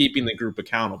service is keeping the group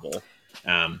accountable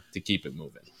to keep it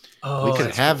moving. We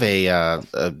could have a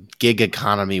gig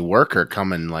economy worker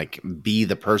come and like be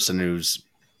the person who's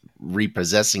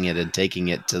repossessing it and taking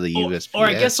it to the USPS. Or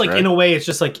I guess like in a way it's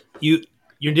just like you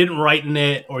didn't write in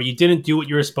it, or you didn't do what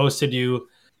you were supposed to do,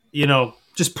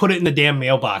 just put it in the damn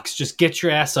mailbox. Just get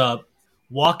your ass up,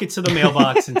 walk it to the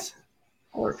mailbox and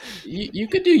or you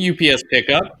could do UPS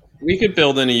pickup. We could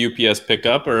build in a UPS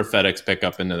pickup or a FedEx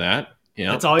pickup into that.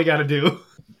 That's all you got to do.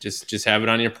 Just have it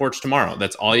on your porch tomorrow.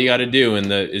 That's all you got to do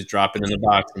is drop it in the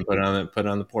box and put it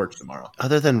on the porch tomorrow.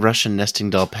 Other than Russian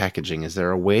nesting doll packaging, is there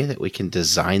a way that we can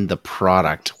design the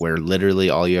product where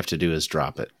literally all you have to do is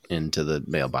drop it into the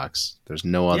mailbox? There's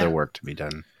no other work to be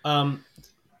done.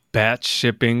 Batch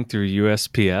shipping through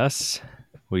USPS,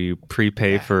 where you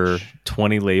prepay for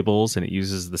 20 labels and it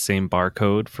uses the same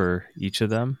barcode for each of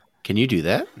them. Can you do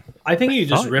that? I think you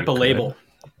just rip a label.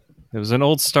 There was an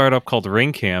old startup called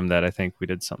Ringcam that I think we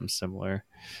did something similar.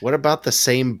 What about the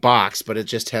same box, but it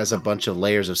just has a bunch of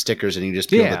layers of stickers and you just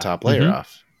peel the top layer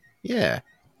off? Yeah.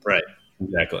 Right.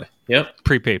 Exactly. Yep.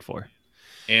 Prepaid for.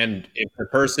 And if the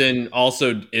person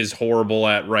also is horrible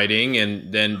at writing,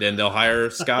 and then they'll hire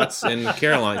Scott's and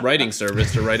Caroline writing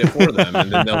service to write it for them,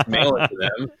 and then they'll mail it to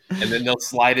them, and then they'll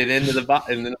slide it into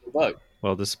the book.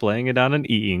 While displaying it on an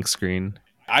e-ink screen.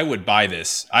 I would buy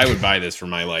this. For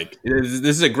my this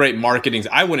is a great marketing.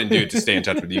 I wouldn't do it to stay in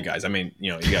touch with you guys. I mean,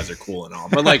 you guys are cool and all,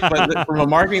 but from a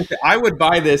marketing, I would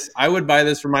buy this. I would buy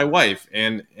this for my wife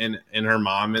and her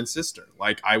mom and sister.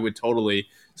 I would totally.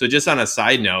 So just on a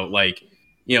side note,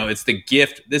 it's the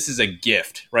gift. This is a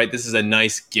gift, right? This is a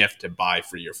nice gift to buy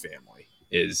for your family.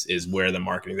 Is where the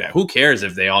marketing is at. Who cares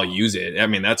if they all use it? I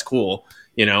mean, that's cool,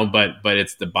 But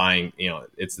it's the buying.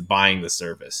 It's the buying the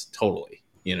service totally.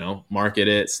 Market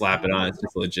it, slap it on. It's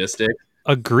just logistics.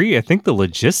 Agree. I think the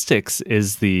logistics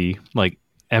is the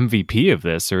MVP of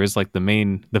this, or is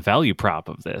the value prop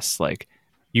of this.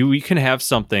 You can have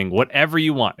something, whatever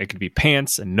you want. It could be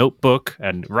pants, a notebook,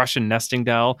 a Russian nesting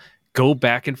doll. Go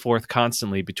back and forth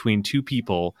constantly between 2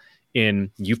 people.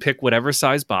 You pick whatever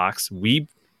size box. You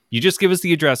just give us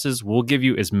the addresses. We'll give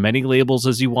you as many labels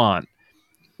as you want.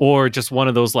 Or just one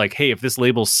of those hey, if this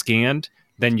label's scanned,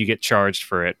 then you get charged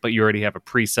for it, but you already have a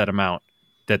preset amount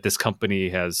that this company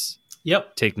has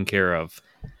taken care of.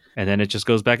 And then it just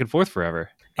goes back and forth forever.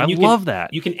 And I love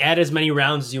that. You can add as many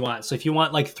rounds as you want. So if you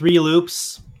want like 3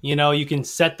 loops, you can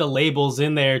set the labels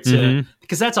in there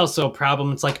because that's also a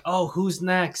problem. It's like, oh, who's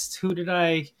next? Who did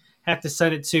I have to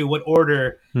send it to? What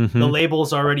order? The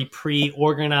label's already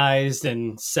pre-organized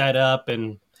and set up,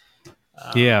 and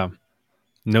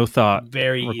no thought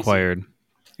very required. Easy.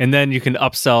 And then you can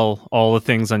upsell all the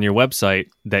things on your website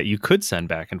that you could send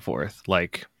back and forth,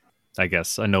 like, I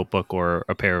guess, a notebook or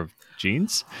a pair of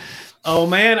jeans. Oh,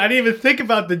 man, I didn't even think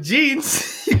about the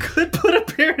jeans. You could put a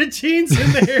pair of jeans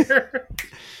in there.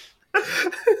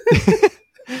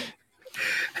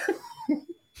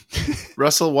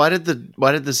 Russell, why did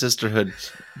the sisterhood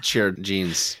share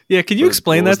jeans? Yeah, can you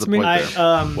explain that to me?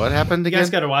 What happened again? You guys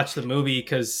got to watch the movie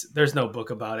because there's no book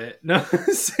about it. No,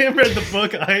 Sam read the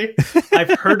book.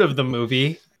 I've heard of the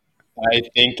movie. I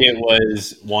think it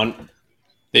was one.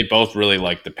 They both really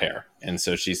liked the pair, and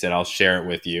so she said, "I'll share it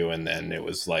with you." And then it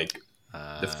was like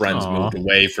the friends moved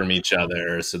away from each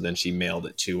other, so then she mailed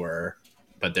it to her.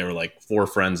 But there were like 4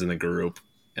 friends in the group,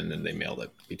 and then they mailed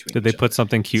it between. Did they put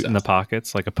something cute in the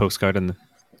pockets, like a postcard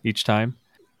each time?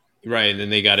 Right, and then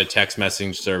they got a text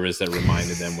message service that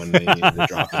reminded them when they needed to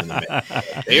drop it in the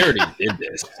mail. They already did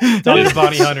this. This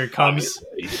bounty hunter comes.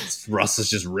 Russ is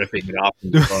just ripping it off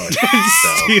in the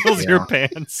book. Steals your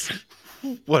pants.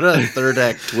 What a third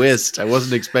act twist. I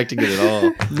wasn't expecting it at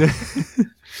all.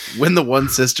 When the one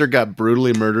sister got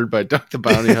brutally murdered by Duck the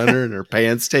Bounty Hunter and her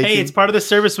pants taken. Hey, it's part of the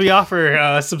service we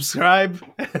offer. Subscribe.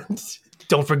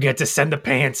 Don't forget to send the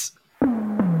pants.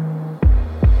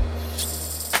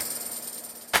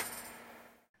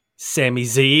 Sammy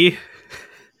Z.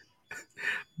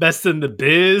 Best in the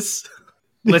biz.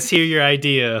 Let's hear your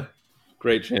idea.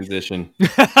 Great transition.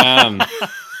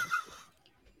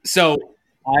 So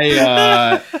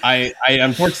I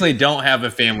unfortunately don't have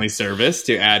a family service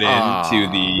to add in to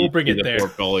the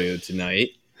portfolio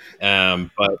tonight.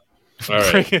 But all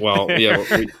right, well, yeah,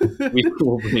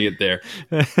 we'll bring it there.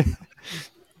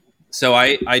 So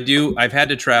I've had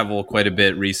to travel quite a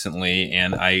bit recently,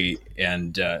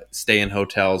 and stay in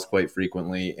hotels quite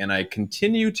frequently, and I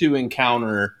continue to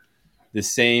encounter the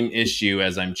same issue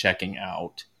as I'm checking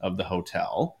out of the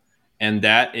hotel. And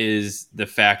that is the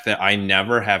fact that I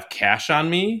never have cash on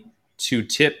me to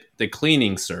tip the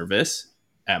cleaning service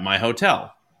at my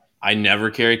hotel. I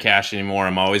never carry cash anymore.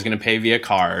 I'm always going to pay via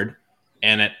card.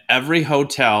 And at every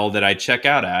hotel that I check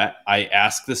out at, I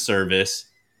ask the service,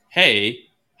 hey,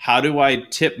 how do I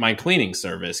tip my cleaning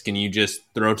service? Can you just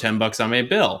throw $10 on my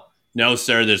bill? No,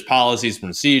 sir, there's policies,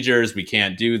 procedures. We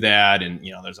can't do that. And,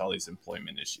 there's all these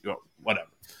employment issues, whatever.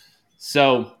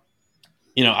 So,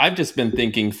 I've just been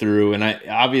thinking through, and I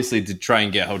obviously to try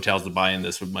and get hotels to buy in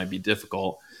this might be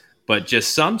difficult, but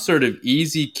just some sort of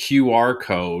easy QR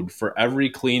code for every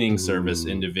cleaning service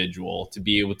individual to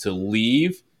be able to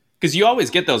leave. Because you always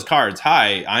get those cards.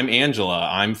 Hi, I'm Angela.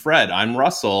 I'm Fred. I'm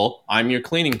Russell. I'm your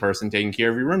cleaning person taking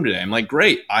care of your room today. I'm like,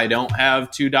 great. I don't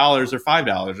have $2 or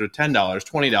 $5 or $10,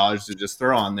 $20 to just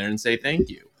throw on there and say thank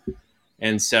you.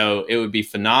 And so it would be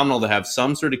phenomenal to have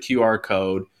some sort of QR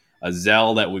code, a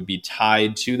Zelle that would be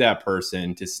tied to that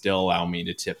person to still allow me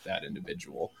to tip that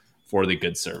individual for the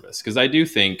good service. Because I do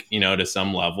think, to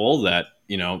some level that,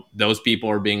 those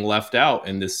people are being left out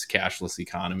in this cashless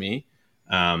economy.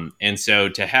 And so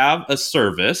to have a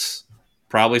service,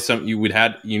 probably you would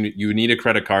need a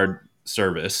credit card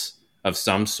service of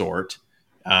some sort,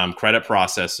 credit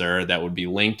processor that would be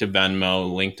linked to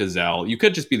Venmo, linked to Zelle. You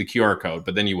could just be the QR code,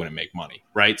 but then you wouldn't make money,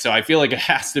 right? So I feel like it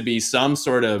has to be some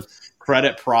sort of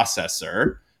credit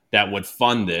processor that would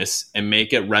fund this and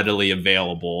make it readily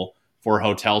available for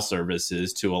hotel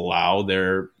services to allow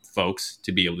their folks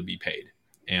to be able to be paid.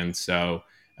 And so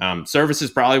services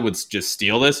probably would just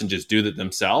steal this and just do that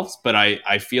themselves. But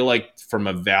I feel like from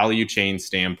a value chain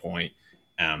standpoint,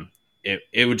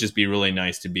 it would just be really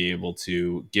nice to be able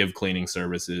to give cleaning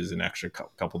services an extra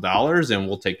couple dollars, and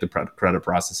we'll take the credit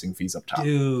processing fees up top.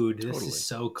 Dude, this is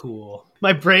so cool.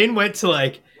 My brain went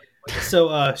to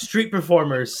street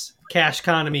performers, cash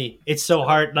economy. It's so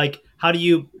hard. Like, how do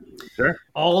you,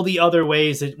 all the other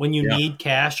ways that when you need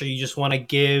cash or you just want to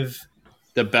give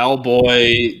the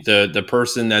bellboy, the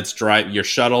person that's your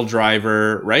shuttle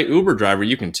driver, right? Uber driver,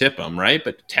 you can tip them, right?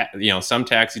 But some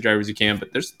taxi drivers you can,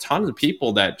 but there's tons of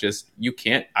people that just you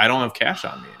can't. I don't have cash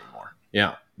on me anymore.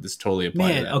 Yeah, this totally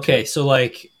applies. To that okay, too. So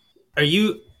like,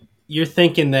 you're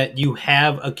thinking that you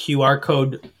have a QR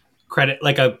code credit,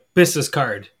 like a business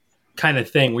card kind of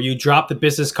thing, where you drop the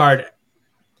business card,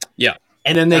 yeah,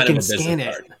 and then they can scan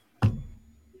it.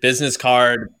 business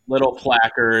card, little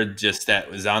placard, just that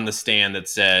was on the stand that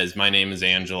says, "My name is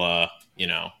Angela."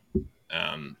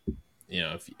 Um,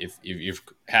 if you're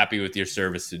happy with your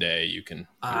service today, you can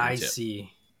give me a I tip.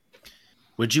 see.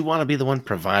 Would you want to be the one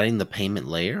providing the payment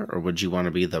layer, or would you want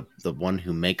to be the one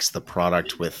who makes the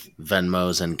product with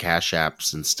Venmos and Cash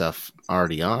Apps and stuff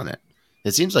already on it?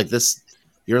 It seems like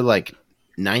you're like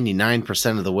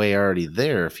 99% of the way already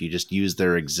there if you just use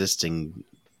their existing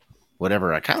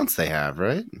whatever accounts they have,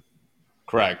 right?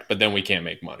 Correct, but then we can't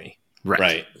make money, Right.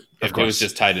 right? Of If it course. was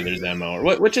just tied to their Venmo,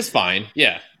 or which is fine,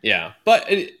 yeah. But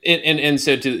and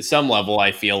so to some level,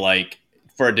 I feel like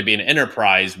for it to be an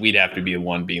enterprise, we'd have to be the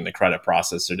one being the credit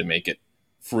processor to make it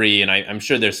free. And I'm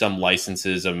sure there's some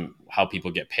licenses of how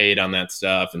people get paid on that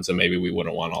stuff, and so maybe we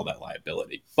wouldn't want all that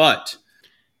liability. But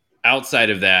outside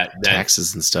of that, then,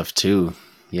 Taxes and stuff too.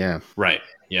 Yeah. right.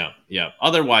 Yeah.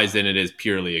 Otherwise, then it is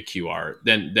purely a QR.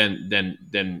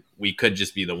 Then we could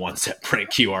just be the ones that print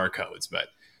QR codes. But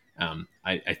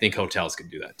I think hotels could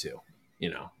do that too.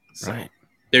 So Right.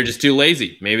 they're just too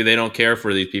lazy. Maybe they don't care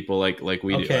for these people like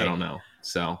we do. Okay. I don't know.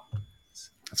 So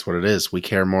That's what it is. We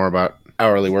care more about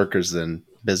hourly workers than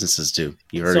businesses do.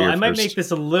 You heard So it here I might first. make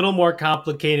this a little more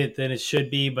complicated than it should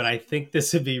be, but I think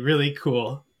this would be really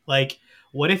cool. Like,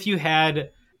 what if you had,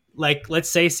 like, let's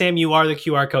say, Sam, you are the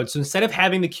QR code. So instead of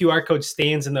having the QR code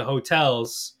stands in the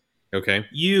hotels, okay.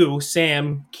 you,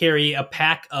 Sam, carry a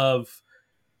pack of,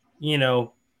 you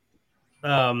know,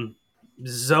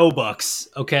 Zobucks,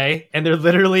 okay? And they're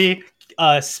literally,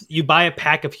 you buy a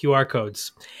pack of QR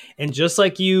codes. And just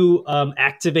like you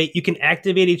you can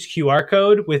activate each QR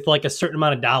code with like a certain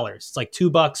amount of dollars. It's like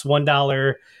 $2,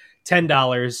 $1,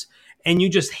 $10. And you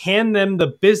just hand them the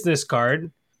business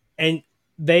card and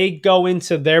they go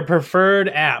into their preferred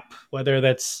app, whether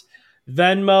that's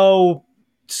Venmo,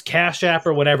 Cash App,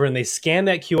 or whatever, and they scan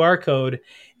that QR code.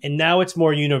 And now it's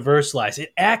more universalized.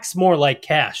 It acts more like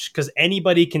cash because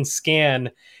anybody can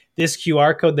scan this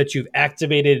QR code that you've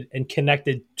activated and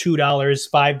connected $2,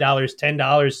 $5,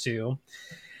 $10 to.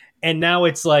 And now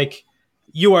it's like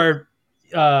you are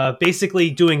basically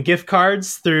doing gift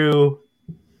cards through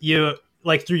your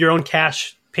own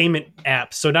cash payment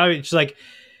app. So now it's like,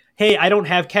 hey, I don't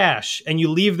have cash. And you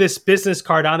leave this business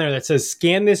card on there that says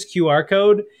scan this QR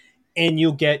code and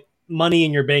you'll get money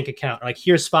in your bank account. Like,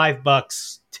 here's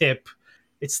 $5 tip.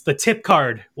 It's the tip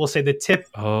card. We'll say the tip.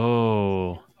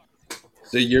 Oh,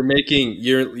 So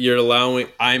you're allowing.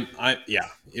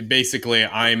 Basically,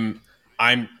 I'm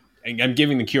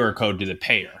giving the QR code to the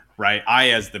payer, right? I,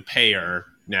 as the payer,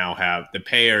 now have the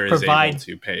payer is able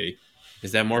to pay.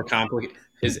 Is that more complicated?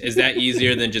 Is that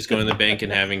easier than just going to the bank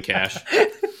and having cash?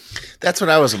 That's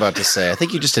what I was about to say. I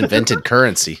think you just invented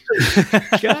currency.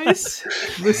 Guys,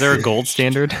 is there a gold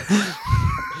standard?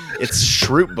 It's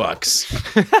Shroot Bucks.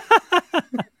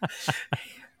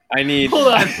 I need hold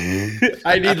on.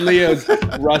 I need Leo's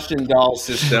Russian doll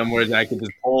system where I can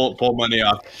just pull money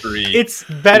off the street. It's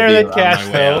better to be than on cash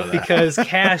my way out though, of that. because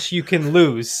cash you can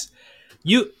lose.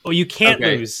 You can't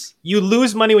Okay. lose. You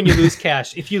lose money when you lose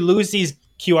cash. If you lose these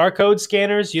QR code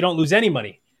scanners, you don't lose any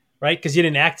money, right? Because you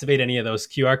didn't activate any of those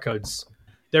QR codes.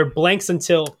 They're blanks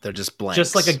until They're just blanks.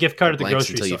 just like a gift card They're at the blanks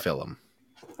grocery until store. you fill them.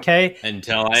 Okay,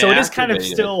 Until I so it is kind of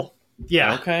activate it. still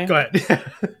Okay. Go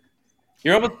ahead.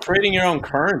 You're almost creating your own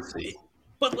currency.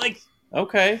 But like,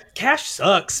 Okay. cash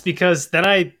sucks because then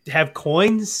I have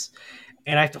coins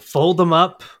and I have to fold them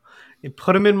up and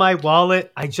put them in my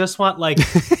wallet. I just want like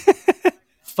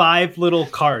 5 little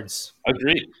cards.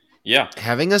 Agreed. Yeah.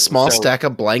 Having a small So- stack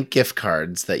of blank gift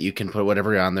cards that you can put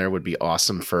whatever on there would be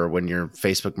awesome for when you're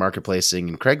Facebook marketplacing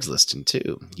and Craigslisting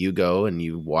too. You go and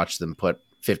you watch them put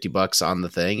 $50 on the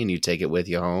thing and you take it with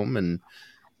you home, and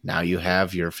now you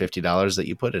have your $50 that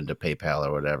you put into PayPal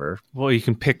or whatever. Well, you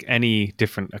can pick any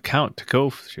different account to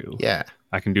go to. Yeah.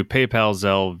 I can do PayPal,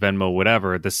 Zelle, Venmo,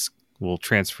 whatever. This will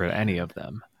transfer to any of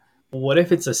them. What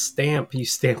if it's a stamp you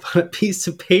stamp on a piece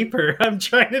of paper? I'm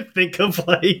trying to think of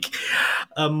like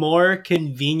a more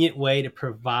convenient way to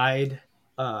provide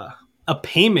a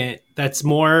payment that's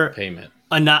more Payment.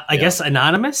 I guess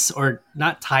anonymous or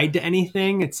not tied to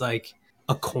anything. It's like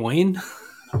a coin.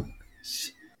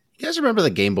 You guys remember the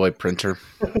Game Boy printer?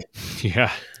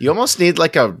 Yeah. You almost need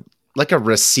like a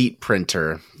receipt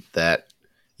printer that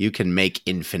you can make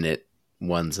infinite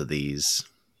ones of these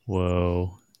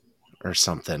Whoa. or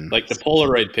something. Like the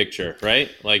Polaroid picture, right?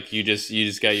 Like you just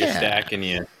got your Yeah. stack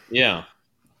and yeah.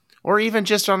 Or even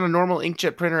just on a normal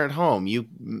inkjet printer at home. You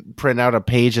print out a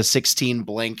page of 16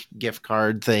 blank gift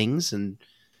card things and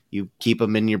you keep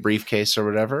them in your briefcase or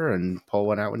whatever and pull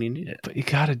one out when you need it. But you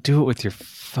got to do it with your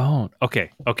phone. Okay.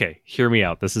 Hear me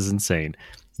out. This is insane.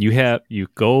 You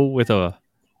go with a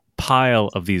pile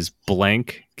of these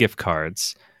blank gift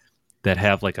cards that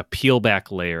have like a peel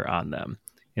back layer on them.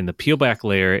 In the peel back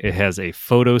layer, it has a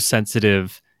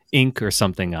photosensitive ink or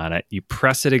something on it. You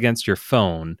press it against your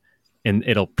phone and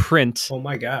it'll print Oh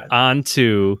my God.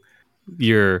 onto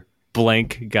your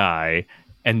blank guy,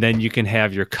 and then you can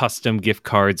have your custom gift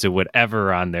cards or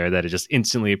whatever on there that it just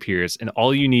instantly appears. And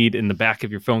all you need in the back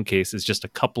of your phone case is just a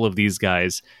couple of these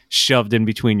guys shoved in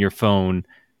between your phone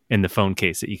and the phone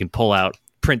case that you can pull out,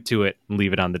 print to it, and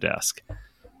leave it on the desk.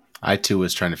 I too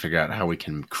was trying to figure out how we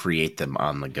can create them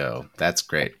on the go. That's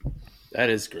great. That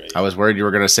is great. I was worried you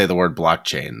were going to say the word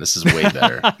blockchain. This is way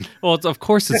better. Well, of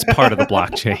course it's part of the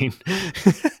blockchain.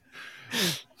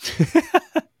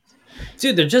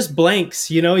 Dude, they're just blanks.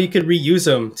 You could reuse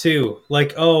them too.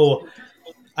 Like, here's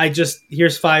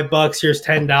 $5, here's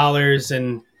 $10,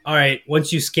 and all right,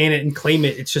 once you scan it and claim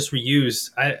it, it's just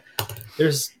reused.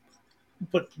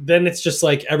 But then it's just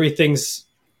like everything's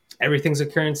a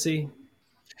currency.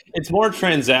 It's more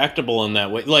transactable in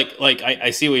that way. Like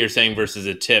I see what you're saying versus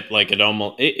a tip. Like it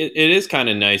is kind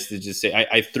of nice to just say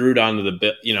I threw it onto the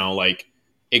bit. Like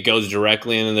it goes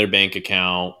directly into their bank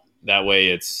account. That way,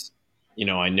 it's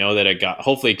I know that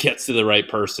hopefully it gets to the right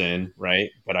person, right?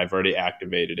 But I've already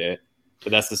activated it.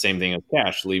 But that's the same thing as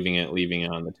cash, leaving it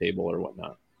on the table or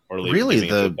whatnot, or really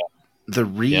the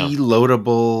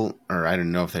reloadable, or I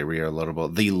don't know if they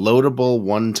reloadable, the loadable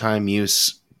one-time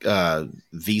use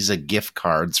Visa gift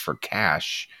cards for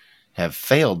cash have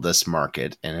failed this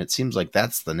market, and it seems like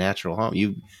that's the natural home.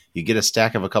 You get a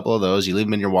stack of a couple of those, you leave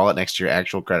them in your wallet next to your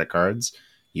actual credit cards,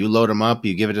 you load them up,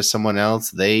 you give it to someone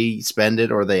else, they spend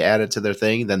it or they add it to their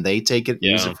thing, then they take it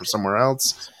and use it for somewhere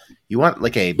else. You want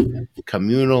like a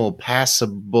communal,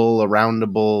 passable,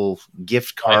 aroundable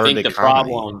gift card. I think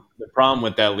economy. the problem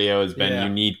with that, Leo, has been you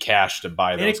need cash to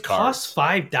buy those cards. And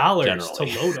it costs $5 to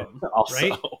load them, also,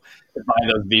 right? To buy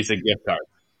those Visa gift cards.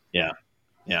 Yeah.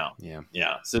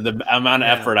 So the amount of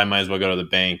effort, I might as well go to the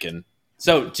bank. And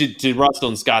so to Russell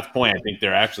and Scott's point, I think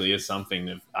there actually is something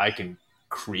that I can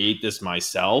create this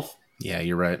myself. Yeah,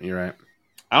 you're right.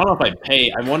 I don't know if I'd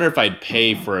pay. I wonder if I'd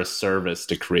pay for a service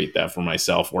to create that for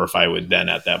myself, or if I would then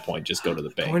at that point just go to the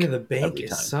bank. Going to the bank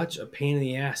is such a pain in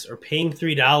the ass. Or paying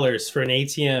 $3 for an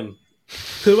ATM.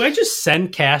 Could I just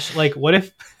send cash? Like, what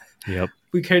if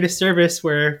we create a service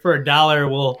where for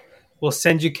 $1 we'll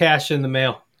send you cash in the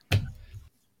mail?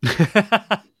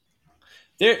 I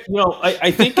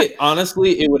think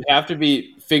honestly, it would have to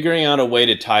be figuring out a way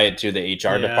to tie it to the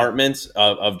HR departments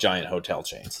of giant hotel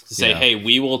chains to say, hey,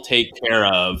 we will take care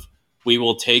of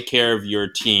your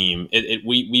team.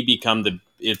 We become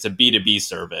it's a B2B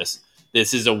service.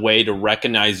 This is a way to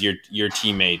recognize your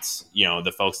teammates,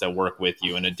 the folks that work with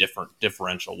you in a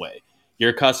differential way.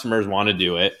 Your customers want to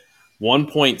do it.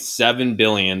 1.7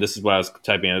 billion. This is what I was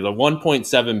typing in.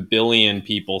 1.7 billion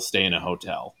people stay in a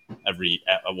hotel at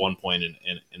one point in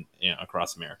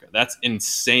across America. That's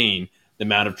insane. The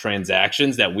amount of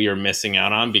transactions that we are missing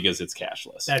out on because it's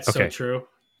cashless. That's so true.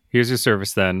 Here's your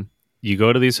service then. You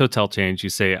go to these hotel chains, you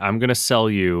say, I'm going to sell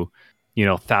you,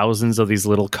 thousands of these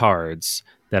little cards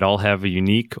that all have a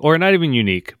unique, or not even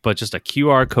unique, but just a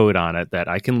QR code on it that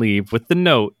I can leave with the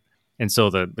note. And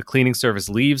so the cleaning service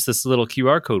leaves this little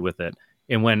QR code with it.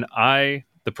 And when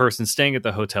the person staying at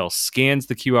the hotel, scans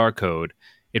the QR code,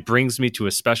 it brings me to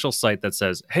a special site that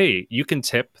says, hey, you can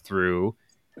tip through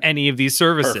any of these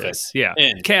services. Perfect. Yeah.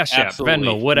 In. Cash App, Absolutely.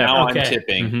 Venmo, whatever. Now I'm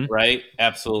tipping, right?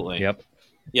 Absolutely. Yep.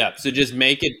 Yeah. So just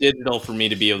make it digital for me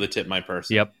to be able to tip my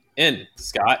person. Yep. And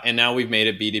Scott, and now we've made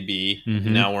it B2B.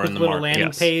 And now we're in the little market.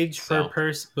 landing page per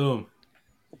person. Boom.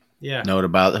 Yeah. Note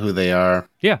about who they are.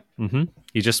 Yeah. Mm-hmm.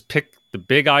 You just pick the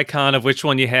big icon of which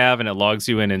one you have, and it logs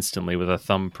you in instantly with a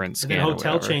thumbprint scan. And then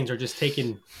hotel chains are just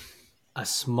taking a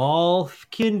small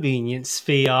convenience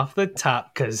fee off the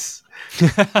top because...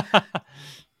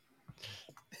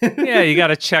 Yeah, you got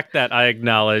to check that I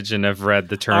acknowledge and have read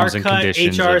the terms and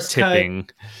conditions of tipping.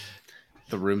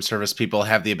 The room service people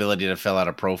have the ability to fill out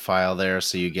a profile there,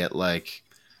 so you get like,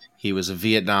 he was a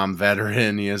Vietnam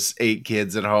veteran, he has 8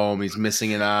 kids at home, he's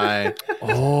missing an eye.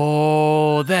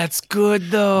 Oh, that's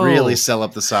good though. Really sell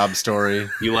up the sob story.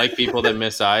 You like people that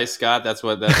miss eyes, Scott? That's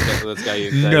got you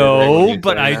excited. No,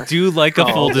 but I do like a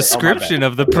full description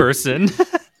of the person.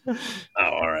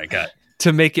 All right, got it.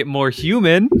 To make it more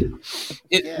human.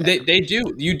 They do.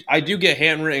 I do get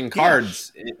handwritten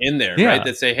cards in there, right?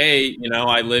 That say, "Hey,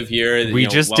 I live here." We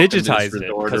just digitized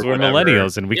it because we're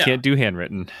millennials and we can't do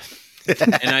handwritten.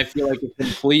 And I feel like a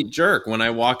complete jerk when I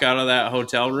walk out of that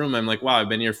hotel room. I'm like, "Wow, I've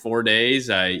been here 4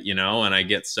 days." And I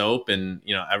get soap and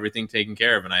everything taken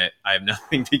care of, and I have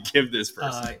nothing to give this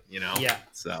person. Yeah.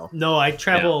 So no, I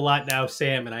travel a lot now,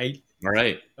 Sam, and All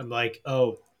right. I'm like,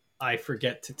 oh, I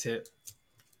forget to tip,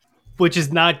 which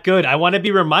is not good. I want to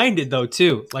be reminded though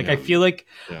too. Like Yeah. I feel like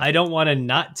Yeah. I don't want to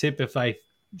not tip if I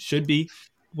should be,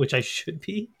 which I should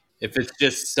be. If it's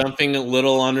just something a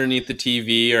little underneath the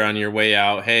TV or on your way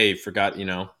out, hey, forgot,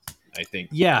 I think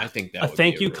that a would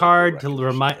thank be you really card good to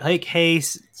remind, like, hey,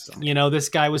 So, this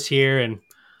guy was here, and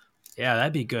yeah,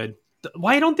 that'd be good.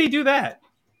 Why don't they do that?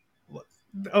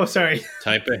 Oh, sorry.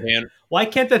 type of hand. Why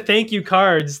can't the thank you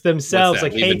cards themselves,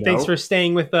 What's that? like, Leave hey, a thanks note? for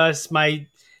staying with us. My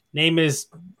name is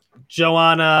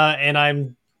Joanna, and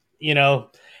I'm,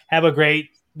 have a great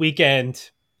weekend,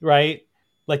 right?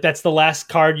 Like that's the last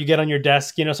card you get on your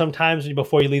desk, sometimes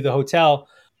before you leave the hotel.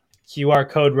 QR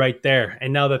code right there.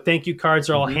 And now the thank you cards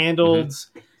are all Mhm, handled.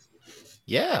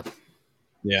 Yeah.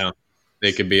 Yeah,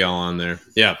 they could be all on there.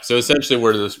 Yeah, so essentially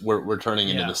we're turning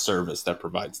into the service that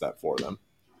provides that for them.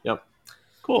 Yep,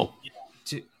 cool.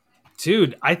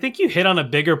 Dude, I think you hit on a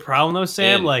bigger problem though,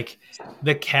 Sam. And- Like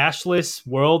the cashless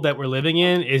world that we're living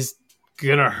in is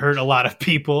gonna hurt a lot of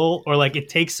people, or like it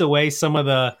takes away some of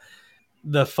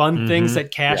the fun things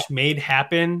that cash made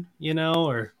happen,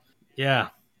 or yeah.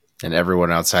 And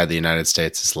everyone outside the United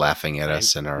States is laughing at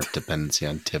us and our dependency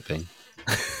on tipping.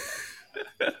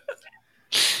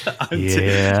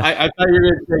 Yeah. I thought you were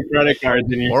going to say credit cards.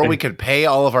 Or we could pay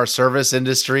all of our service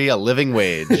industry a living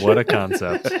wage. What a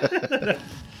concept.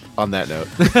 On that note,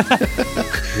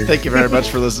 thank you very much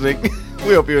for listening.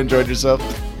 We hope you enjoyed yourself.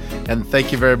 And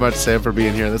thank you very much, Sam, for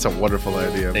being here. That's a wonderful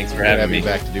idea. Thanks for We're gonna having have me. you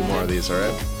back to do more of these, all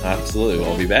right? Absolutely,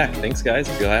 I'll be back. Thanks, guys.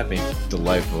 Feel happy.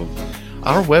 Delightful.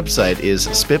 Our website is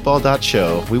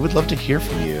spitball.show. We would love to hear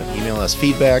from you. Email us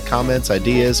feedback, comments,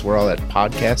 ideas. We're all at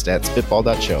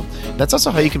podcast@spitball.show. That's also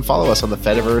how you can follow us on the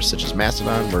Fediverse, such as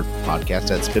Mastodon. We're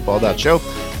podcast@spitball.show.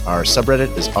 Our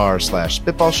subreddit is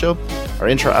r/spitball show. Our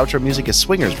intro outro music is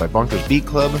Swingers by Bonkers Beat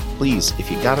Club. Please, if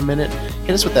you got a minute,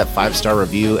 hit us with that 5-star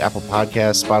review, Apple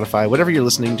Podcasts, Spotify, whatever you're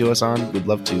listening to us on. We'd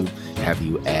love to have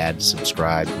you add,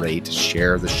 subscribe, rate,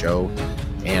 share the show,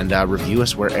 and review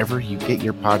us wherever you get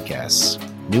your podcasts.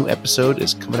 New episode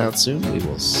is coming out soon. We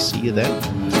will see you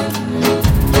then.